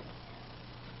step out,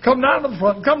 come down to the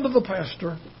front, come to the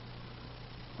pastor,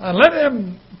 And let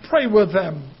him pray with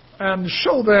them and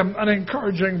show them an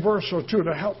encouraging verse or two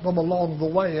to help them along the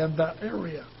way in that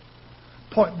area.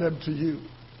 Point them to you.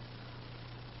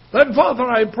 Then, Father,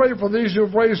 I pray for these who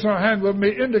have raised their hand with me,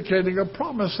 indicating a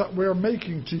promise that we're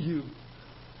making to you.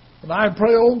 And I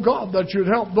pray, oh God, that you'd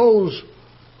help those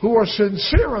who are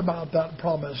sincere about that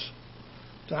promise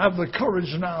to have the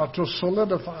courage now to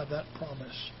solidify that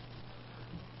promise.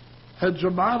 Heads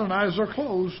are bowed and eyes are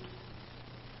closed.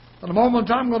 In a moment,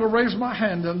 I'm going to raise my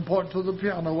hand and point to the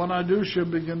piano. When I do, she'll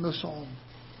begin the song.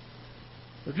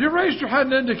 If you raised your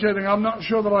hand indicating, I'm not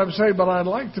sure that I'm saved, but I'd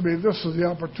like to be, this is the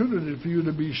opportunity for you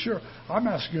to be sure. I'm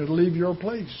asking you to leave your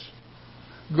place.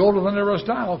 Go to the nearest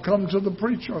aisle, come to the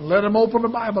preacher, and let him open the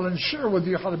Bible and share with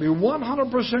you how to be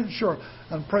 100% sure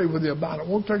and pray with you about it. It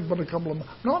won't take but a couple of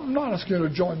minutes. I'm not asking you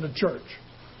to join the church.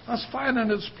 That's fine in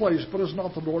its place, but it's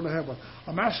not the door to heaven.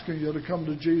 I'm asking you to come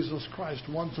to Jesus Christ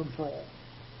once and for all.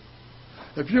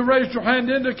 If you raised your hand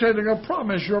indicating a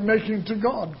promise you're making to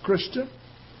God, Christian,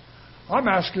 I'm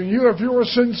asking you, if you were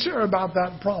sincere about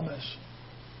that promise,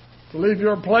 to leave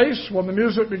your place when the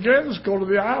music begins, go to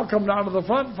the aisle, come down to the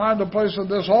front, find a place at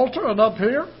this altar, and up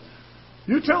here,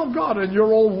 you tell God in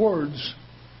your own words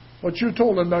what you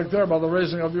told him back there by the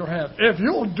raising of your hand. If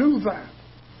you'll do that,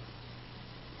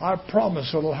 I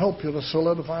promise it'll help you to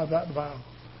solidify that vow.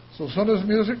 So as soon as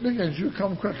music begins, you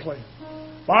come quickly.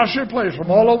 Wash your place from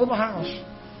all over the house.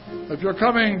 If you're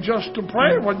coming just to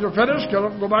pray, when you're finished, get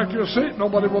up and go back to your seat.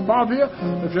 Nobody will bother you.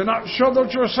 If you're not sure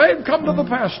that you're saved, come to the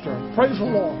pastor. Praise the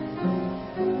Lord.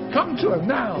 Come to him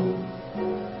now.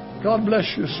 God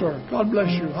bless you, sir. God bless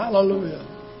you. Hallelujah.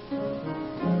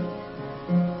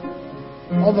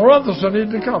 Oh, there are others that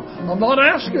need to come. I'm not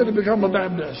asking you to become a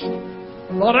Baptist.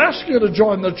 I'm not asking you to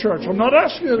join the church. I'm not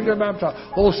asking you to get baptized.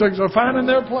 Those things are fine in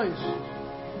their place.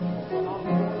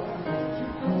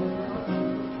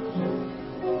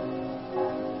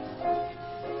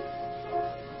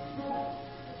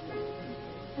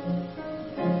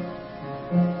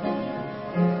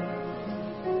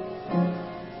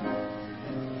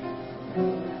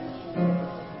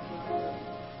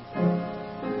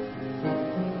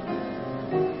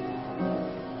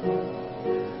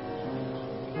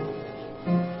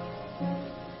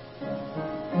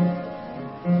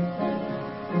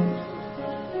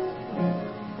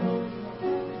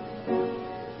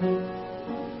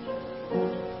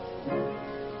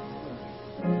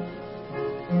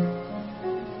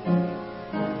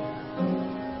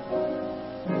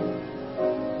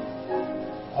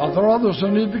 There are others who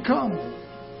need to come.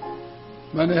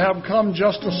 Many have come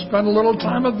just to spend a little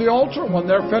time at the altar. When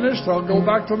they're finished, they'll go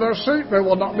back to their seat. They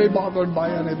will not be bothered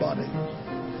by anybody.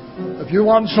 If you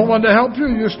want someone to help you,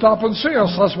 you stop and see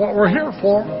us. That's what we're here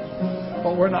for.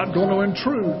 But we're not going to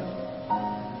intrude.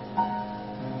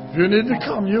 If you need to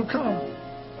come, you come.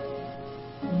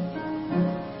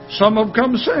 Some have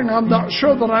come saying, I'm not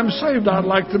sure that I'm saved. I'd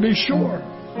like to be sure.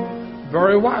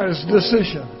 Very wise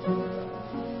decision.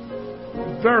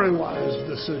 Very wise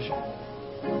decision.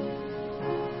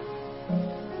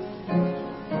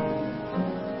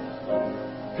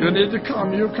 If you need to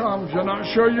come, you come. If you're not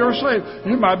sure you're saved,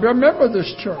 you might be a member of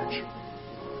this church.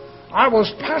 I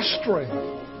was pastoring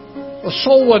a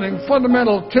soul-winning,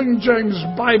 fundamental King James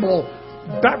Bible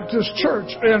Baptist church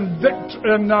in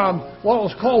what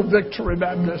was called Victory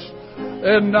Baptist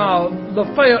in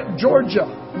Lafayette,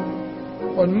 Georgia.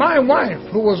 When my wife,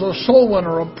 who was a soul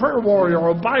winner, a prayer warrior,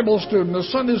 a Bible student, a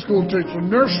Sunday school teacher,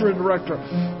 nursery director,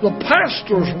 the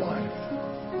pastor's wife,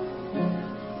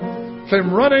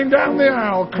 came running down the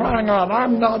aisle crying out,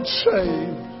 I'm not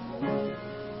saved,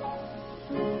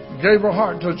 gave her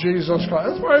heart to Jesus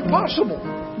Christ. It's very possible.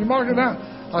 You mark it down.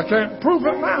 I can't prove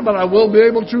it now, but I will be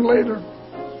able to later.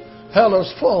 Hell is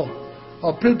full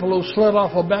of people who slid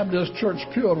off a Baptist church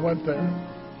pew and went there.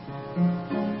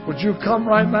 Would you come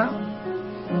right now?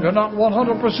 You're not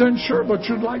 100% sure, but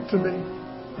you'd like to be.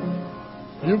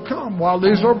 You come while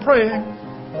these are praying.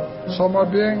 Some are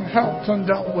being helped and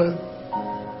dealt with.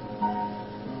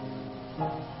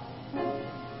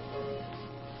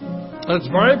 It's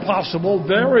very possible,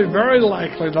 very, very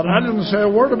likely that I didn't say a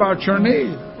word about your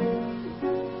need.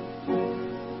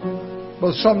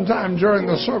 But sometime during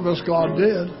the service, God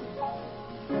did.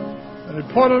 And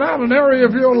He pointed out an area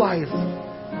of your life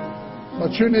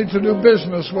that you need to do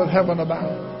business with heaven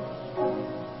about.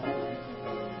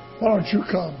 Why don't you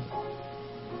come?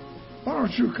 Why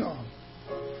don't you come?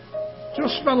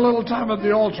 Just spend a little time at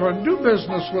the altar and do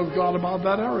business with God about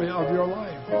that area of your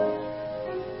life.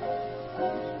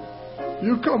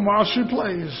 You come while she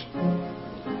plays.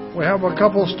 We have a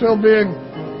couple still being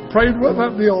prayed with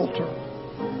at the altar.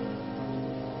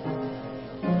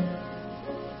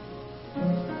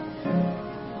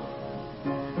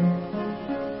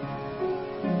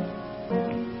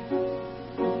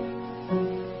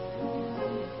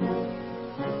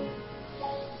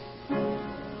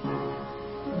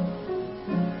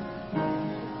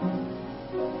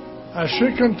 As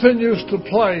she continues to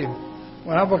play,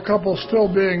 we have a couple still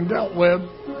being dealt with.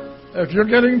 If you're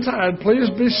getting tired, please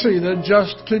be seated.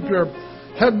 Just keep your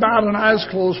head bowed and eyes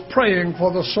closed, praying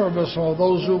for the service or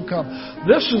those who come.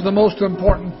 This is the most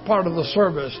important part of the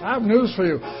service. I have news for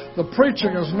you. The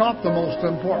preaching is not the most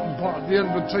important part. The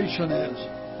invitation is.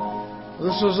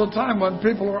 This is a time when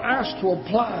people are asked to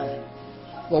apply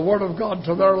the Word of God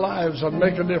to their lives and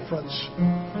make a difference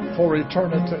for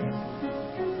eternity.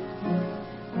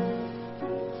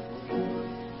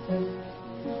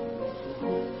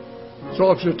 So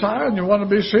if you're tired and you want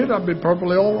to be seated, that'd be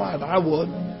perfectly all right. I would.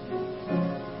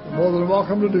 You're more than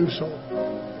welcome to do so.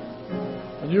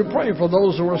 And you pray for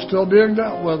those who are still being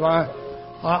dealt with.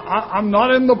 I'm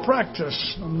not in the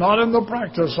practice. I'm not in the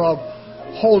practice of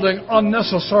holding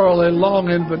unnecessarily long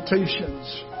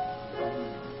invitations.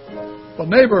 But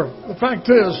neighbor, the fact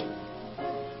is,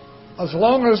 as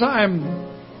long as I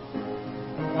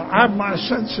have my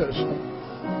senses,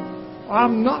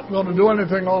 I'm not going to do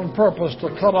anything on purpose to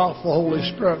cut off the Holy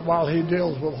Spirit while He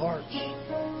deals with hearts.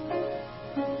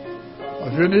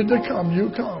 If you need to come, you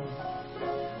come.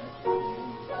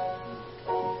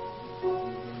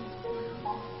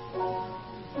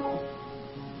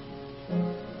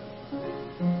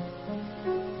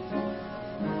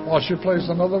 While she plays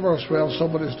another verse, we have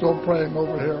somebody still praying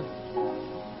over here.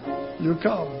 You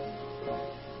come.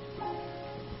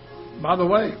 By the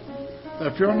way,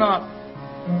 if you're not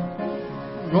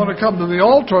going to come to the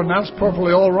altar, and that's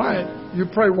perfectly all right, you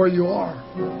pray where you are.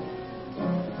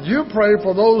 You pray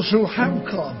for those who have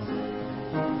come,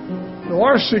 who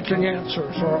are seeking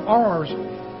answers, or are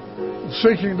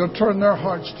seeking to turn their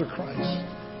hearts to Christ.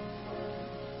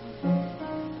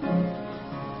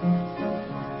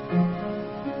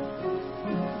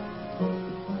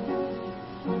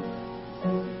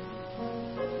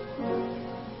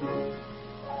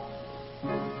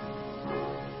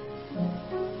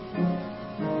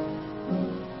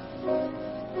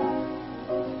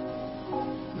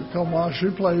 Come while she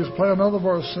plays, play another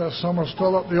verse. Some are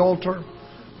still at the altar,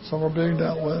 some are being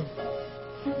dealt with.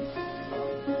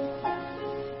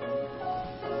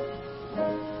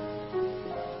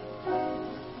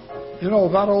 You know,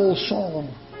 that old song,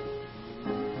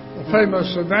 the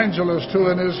famous evangelist who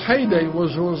in his heyday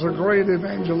was a great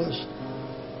evangelist,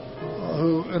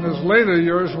 who in his later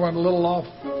years went a little off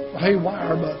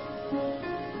haywire, but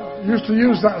used to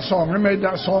use that song. He made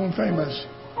that song famous.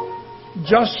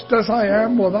 Just as I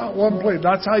am, without one plea.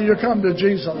 That's how you come to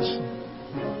Jesus.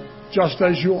 Just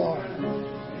as you are.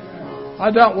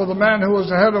 I dealt with a man who was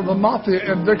the head of the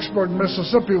mafia in Vicksburg,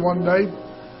 Mississippi one day.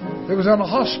 He was in a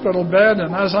hospital bed,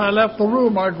 and as I left the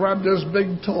room, I grabbed his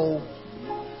big toe.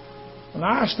 And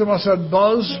I asked him, I said,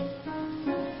 Buzz,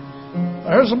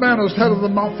 here's a man who's head of the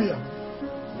mafia.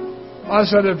 I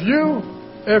said, if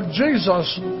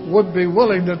Jesus would be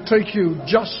willing to take you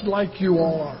just like you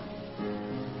are,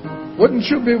 wouldn't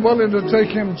you be willing to take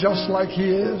Him just like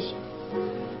He is?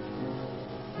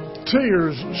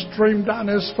 Tears streamed down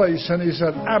his face, and he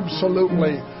said,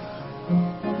 absolutely.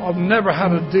 I've never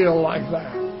had a deal like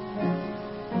that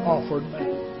offered me.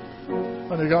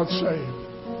 And he got saved.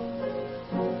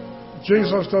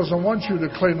 Jesus doesn't want you to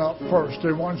clean up first.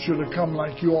 He wants you to come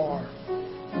like you are.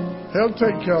 He'll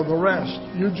take care of the rest.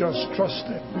 You just trust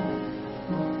Him.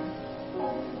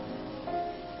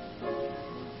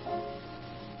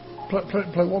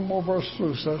 Play one more verse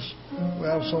through, sis. We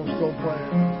have some still praying.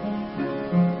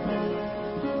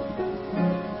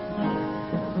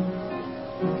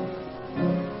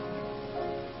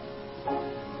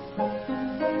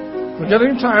 If you're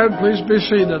getting tired, please be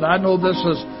seated. I know this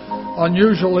is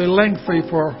unusually lengthy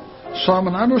for some,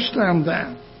 and I understand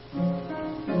that.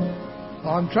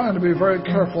 I'm trying to be very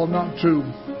careful not to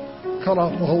cut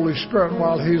off the Holy Spirit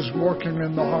while He's working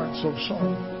in the hearts of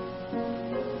some.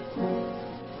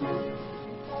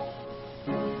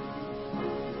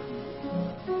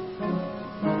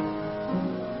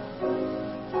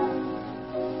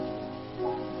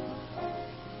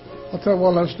 I'll tell you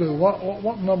what, let's do.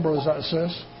 What number is that,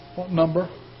 sis? What number?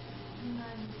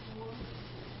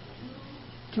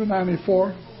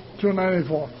 294.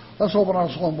 294. Let's open our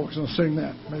songbooks and sing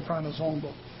that. Let me find a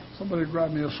songbook. Somebody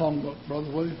grab me a songbook, brother,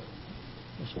 will you?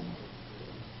 This one.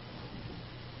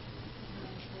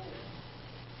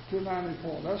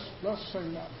 294. Let's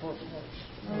sing that first verse.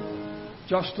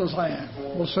 Just as I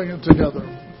am. We'll sing it together.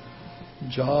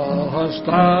 Just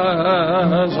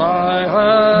as I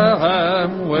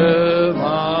am,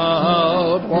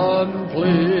 without one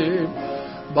plea,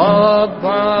 but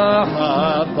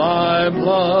that thy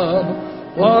blood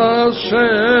was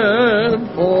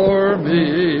shed for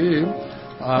me,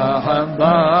 and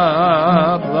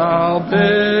that thou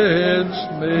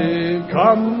bidst me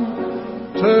come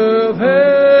to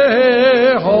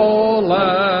Thee, O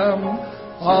Lamb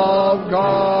of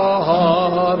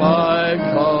God, I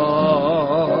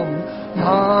come.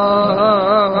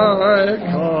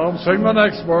 Sing the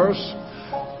next verse.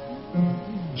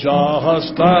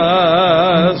 Just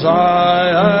as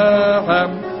I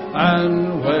am,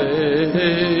 and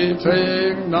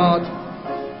waiting not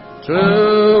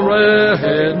to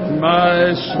rid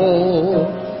my soul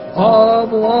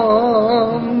of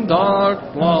one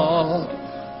dark blot,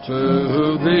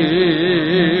 to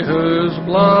Thee whose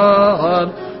blood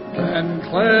can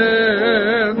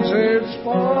cleanse its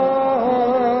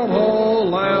spot, O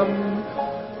Lamb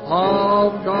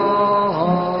of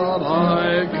God,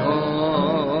 I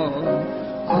come.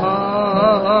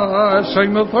 I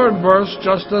sing the third verse.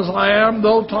 Just as I am,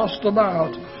 though tossed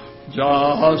about,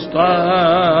 just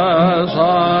as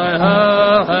I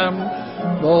am,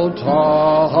 though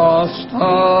tossed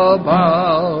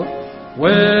about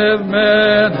with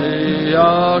many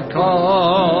a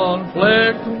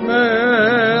conflict,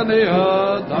 many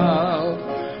a doubt,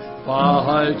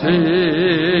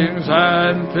 fightings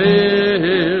and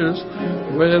fears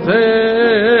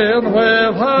within,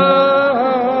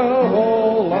 without, O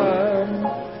Lamb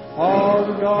of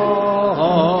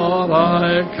God, I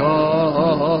come.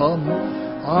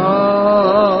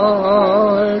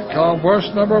 Verse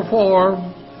number 4.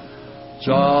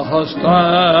 Just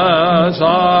as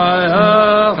I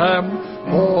am,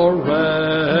 poor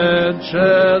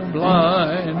wretched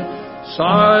blind,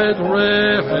 sight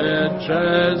rich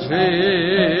as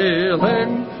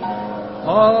healing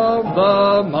of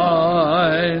the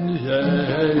mind,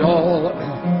 yea, all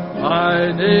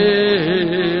I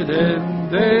need in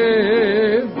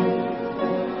Thee,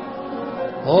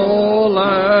 O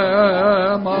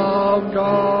Lamb of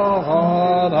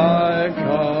God, I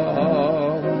come.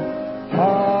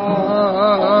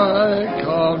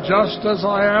 Just as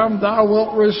I am, Thou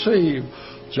wilt receive.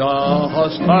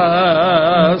 Just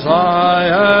as I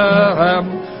am,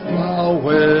 Thou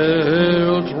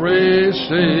wilt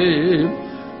receive.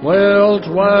 Wilt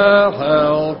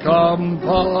welcome,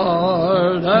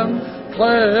 pardon,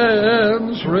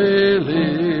 cleanse,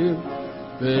 relieve,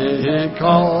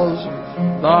 because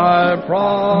Thy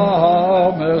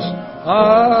promise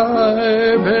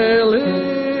I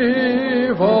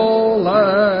believe, O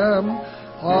Lamb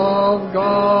of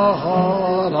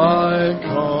God, I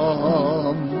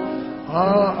come.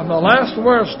 And the last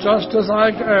verse, just as I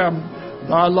am,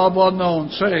 Thy love unknown,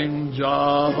 sing,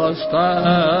 just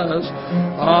as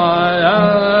I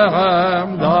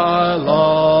am, Thy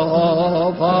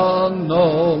love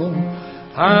unknown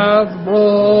hath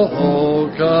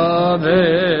broken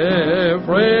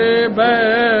every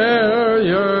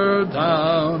barrier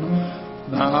down.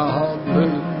 Now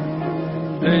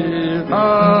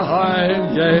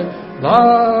behind, yea,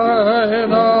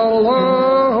 Thine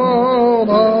alone,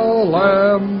 O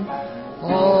Lamb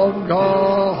of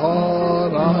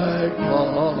God, I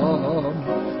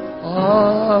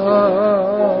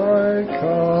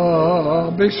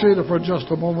come. Be seated for just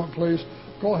a moment, please.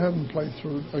 Go ahead and play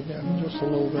through again just a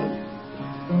little bit.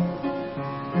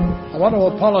 I want to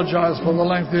apologize for the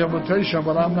lengthy invitation,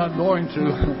 but I'm not going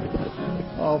to.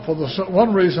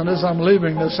 One reason is I'm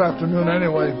leaving this afternoon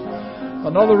anyway.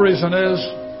 Another reason is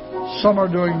some are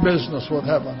doing business with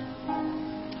heaven.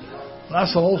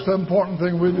 That's the most important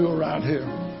thing we do around here.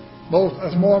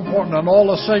 It's more important than all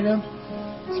the singing.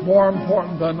 It's more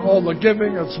important than all the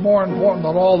giving. It's more important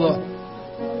than all the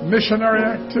missionary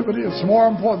activity. It's more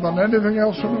important than anything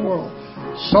else in the world.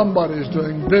 Somebody's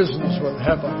doing business with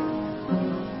heaven.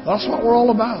 That's what we're all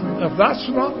about. If that's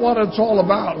not what it's all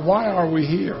about, why are we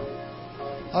here?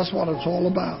 That's what it's all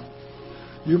about.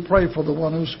 You pray for the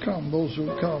one who's come, those who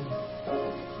come.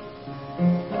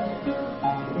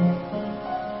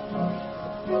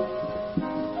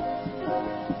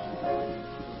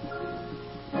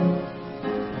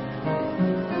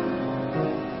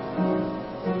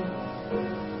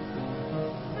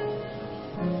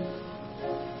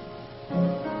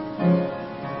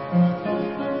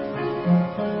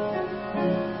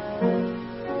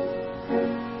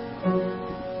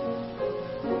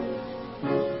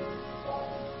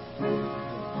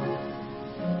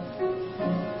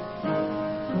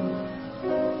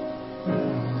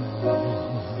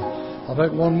 I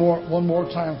think one more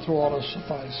time through ought to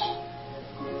suffice.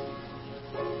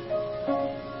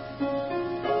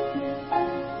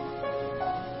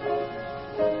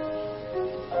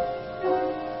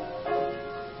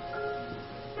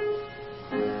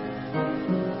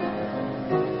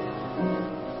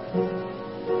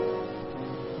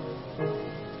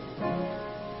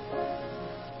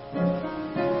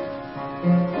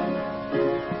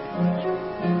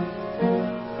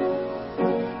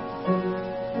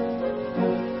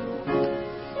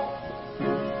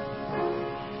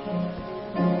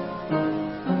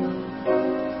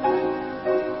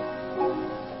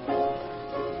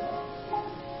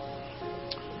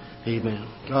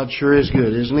 God sure is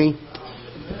good, isn't He?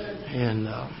 And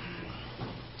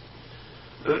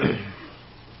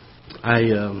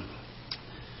I'm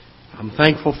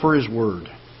thankful for His Word.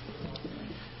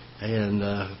 And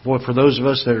boy, for those of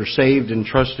us that are saved and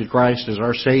trusted Christ as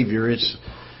our Savior, it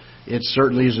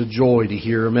certainly is a joy to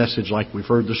hear a message like we've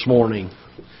heard this morning.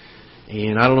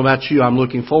 And I don't know about you, I'm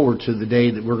looking forward to the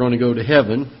day that we're going to go to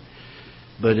heaven.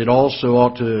 But it also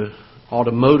ought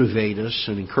to motivate us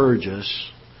and encourage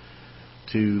us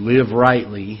to live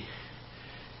rightly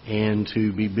and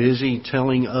to be busy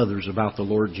telling others about the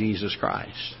Lord Jesus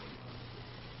Christ.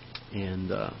 And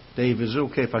Dave, is it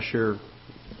okay if I share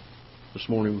this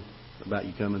morning about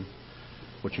you coming,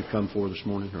 what you've come for this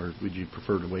morning, or would you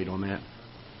prefer to wait on that?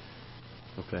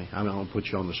 Okay, I'm not going to put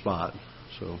you on the spot,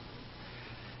 so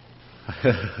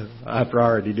I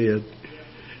already did.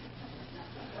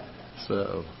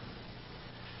 So,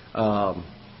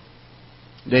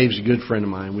 Dave's a good friend of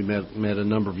mine. We met a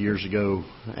number of years ago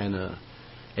in an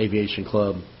aviation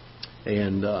club,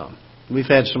 and we've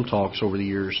had some talks over the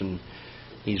years, and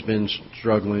he's been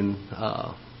struggling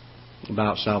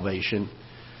about salvation,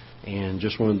 and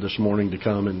just wanted this morning to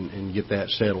come and get that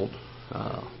settled.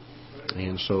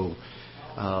 And so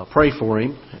pray for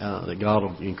him, that God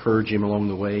will encourage him along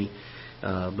the way,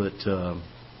 but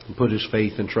put his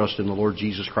faith and trust in the Lord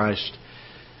Jesus Christ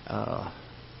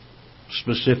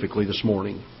specifically this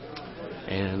morning.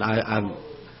 And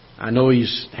I know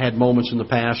he's had moments in the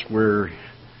past where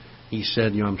he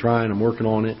said, I'm trying, I'm working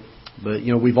on it. But,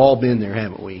 we've all been there,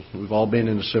 haven't we? We've all been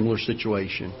in a similar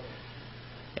situation.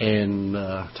 And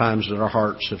times that our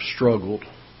hearts have struggled.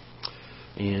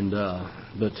 And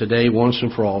but today, once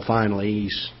and for all, finally,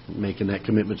 he's making that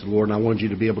commitment to the Lord. And I want you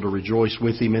to be able to rejoice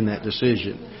with him in that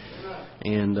decision.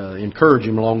 And encourage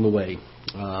him along the way.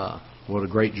 What a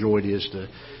great joy it is to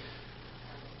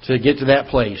get to that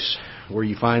place where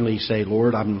you finally say,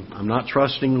 Lord, I'm not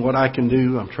trusting what I can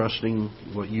do. I'm trusting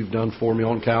what you've done for me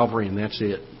on Calvary, and that's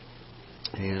it.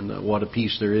 And what a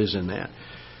peace there is in that.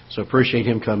 So appreciate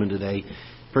him coming today.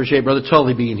 Appreciate Brother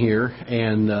Tully being here.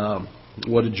 And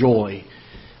what a joy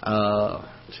to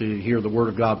hear the Word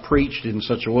of God preached in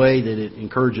such a way that it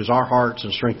encourages our hearts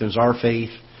and strengthens our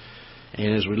faith.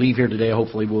 And as we leave here today,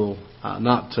 hopefully we'll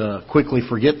not quickly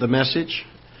forget the message,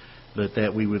 but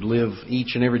that we would live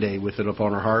each and every day with it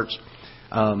upon our hearts.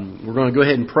 We're going to go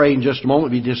ahead and pray in just a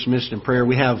moment, be dismissed in prayer.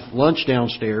 We have lunch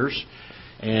downstairs,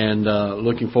 and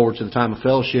looking forward to the time of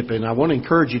fellowship. And I want to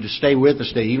encourage you to stay with us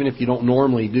today, even if you don't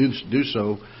normally do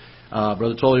so.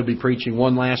 Brother Tully will be preaching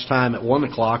one last time at 1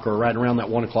 o'clock, or right around that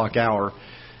 1 o'clock hour.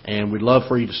 And we'd love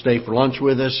for you to stay for lunch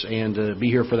with us and be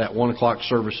here for that 1 o'clock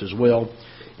service as well.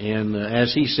 And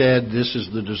as he said, this is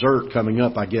the dessert coming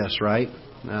up, I guess, right?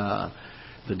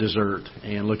 The dessert,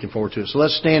 and looking forward to it. So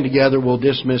let's stand together. We'll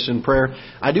dismiss in prayer.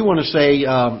 I do want to say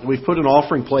we've put an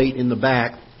offering plate in the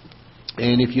back,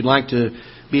 and if you'd like to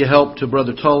be a help to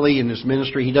Brother Tully in his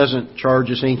ministry, he doesn't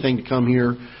charge us anything to come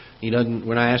here. He doesn't.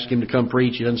 When I ask him to come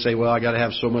preach, he doesn't say, "Well, I got to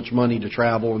have so much money to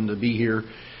travel and to be here."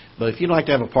 But if you'd like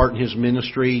to have a part in his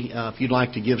ministry, if you'd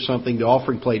like to give something, the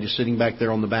offering plate is sitting back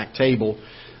there on the back table.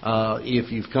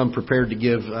 If you've come prepared to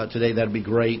give today, that'd be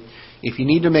great. If you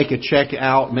need to make a check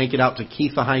out, make it out to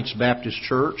Ketha Heights Baptist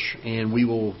Church, and we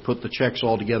will put the checks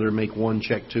all together and make one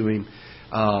check to him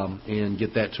and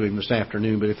get that to him this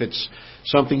afternoon. But if it's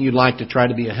something you'd like to try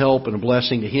to be a help and a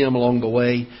blessing to him along the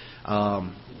way,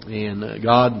 and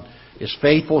God is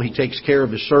faithful. He takes care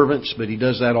of His servants, but He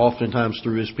does that oftentimes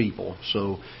through His people.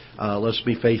 So let's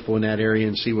be faithful in that area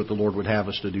and see what the Lord would have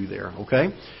us to do there.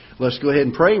 Okay? Let's go ahead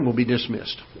and pray, and we'll be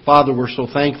dismissed. Father, we're so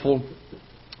thankful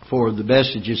for the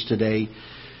messages today.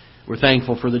 We're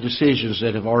thankful for the decisions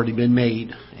that have already been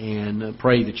made, and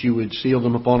pray that you would seal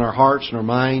them upon our hearts and our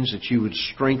minds, that you would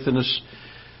strengthen us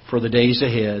for the days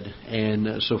ahead.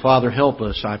 And so, Father, help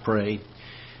us, I pray,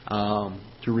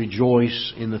 to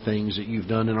rejoice in the things that you've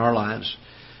done in our lives.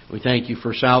 We thank you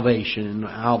for salvation and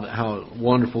how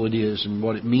wonderful it is and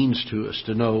what it means to us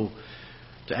to know,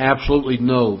 to absolutely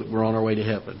know that we're on our way to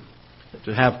heaven.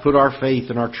 To have put our faith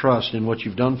and our trust in what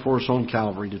you've done for us on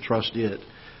Calvary, to trust it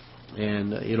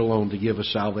and it alone to give us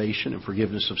salvation and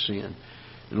forgiveness of sin.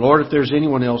 And Lord, if there's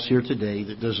anyone else here today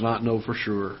that does not know for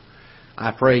sure,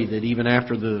 I pray that even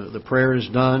after the prayer is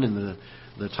done and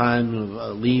the time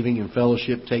of leaving and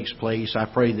fellowship takes place, I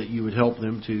pray that you would help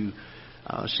them to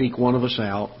seek one of us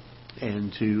out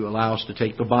and to allow us to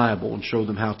take the Bible and show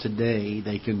them how today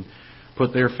they can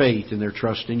put their faith and their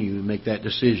trust in you and make that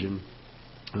decision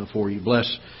for you.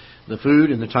 Bless the food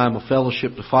and the time of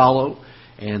fellowship to follow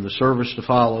and the service to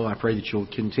follow. I pray that you'll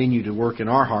continue to work in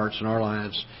our hearts and our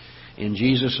lives. In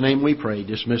Jesus' name we pray.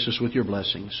 Dismiss us with your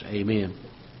blessings. Amen.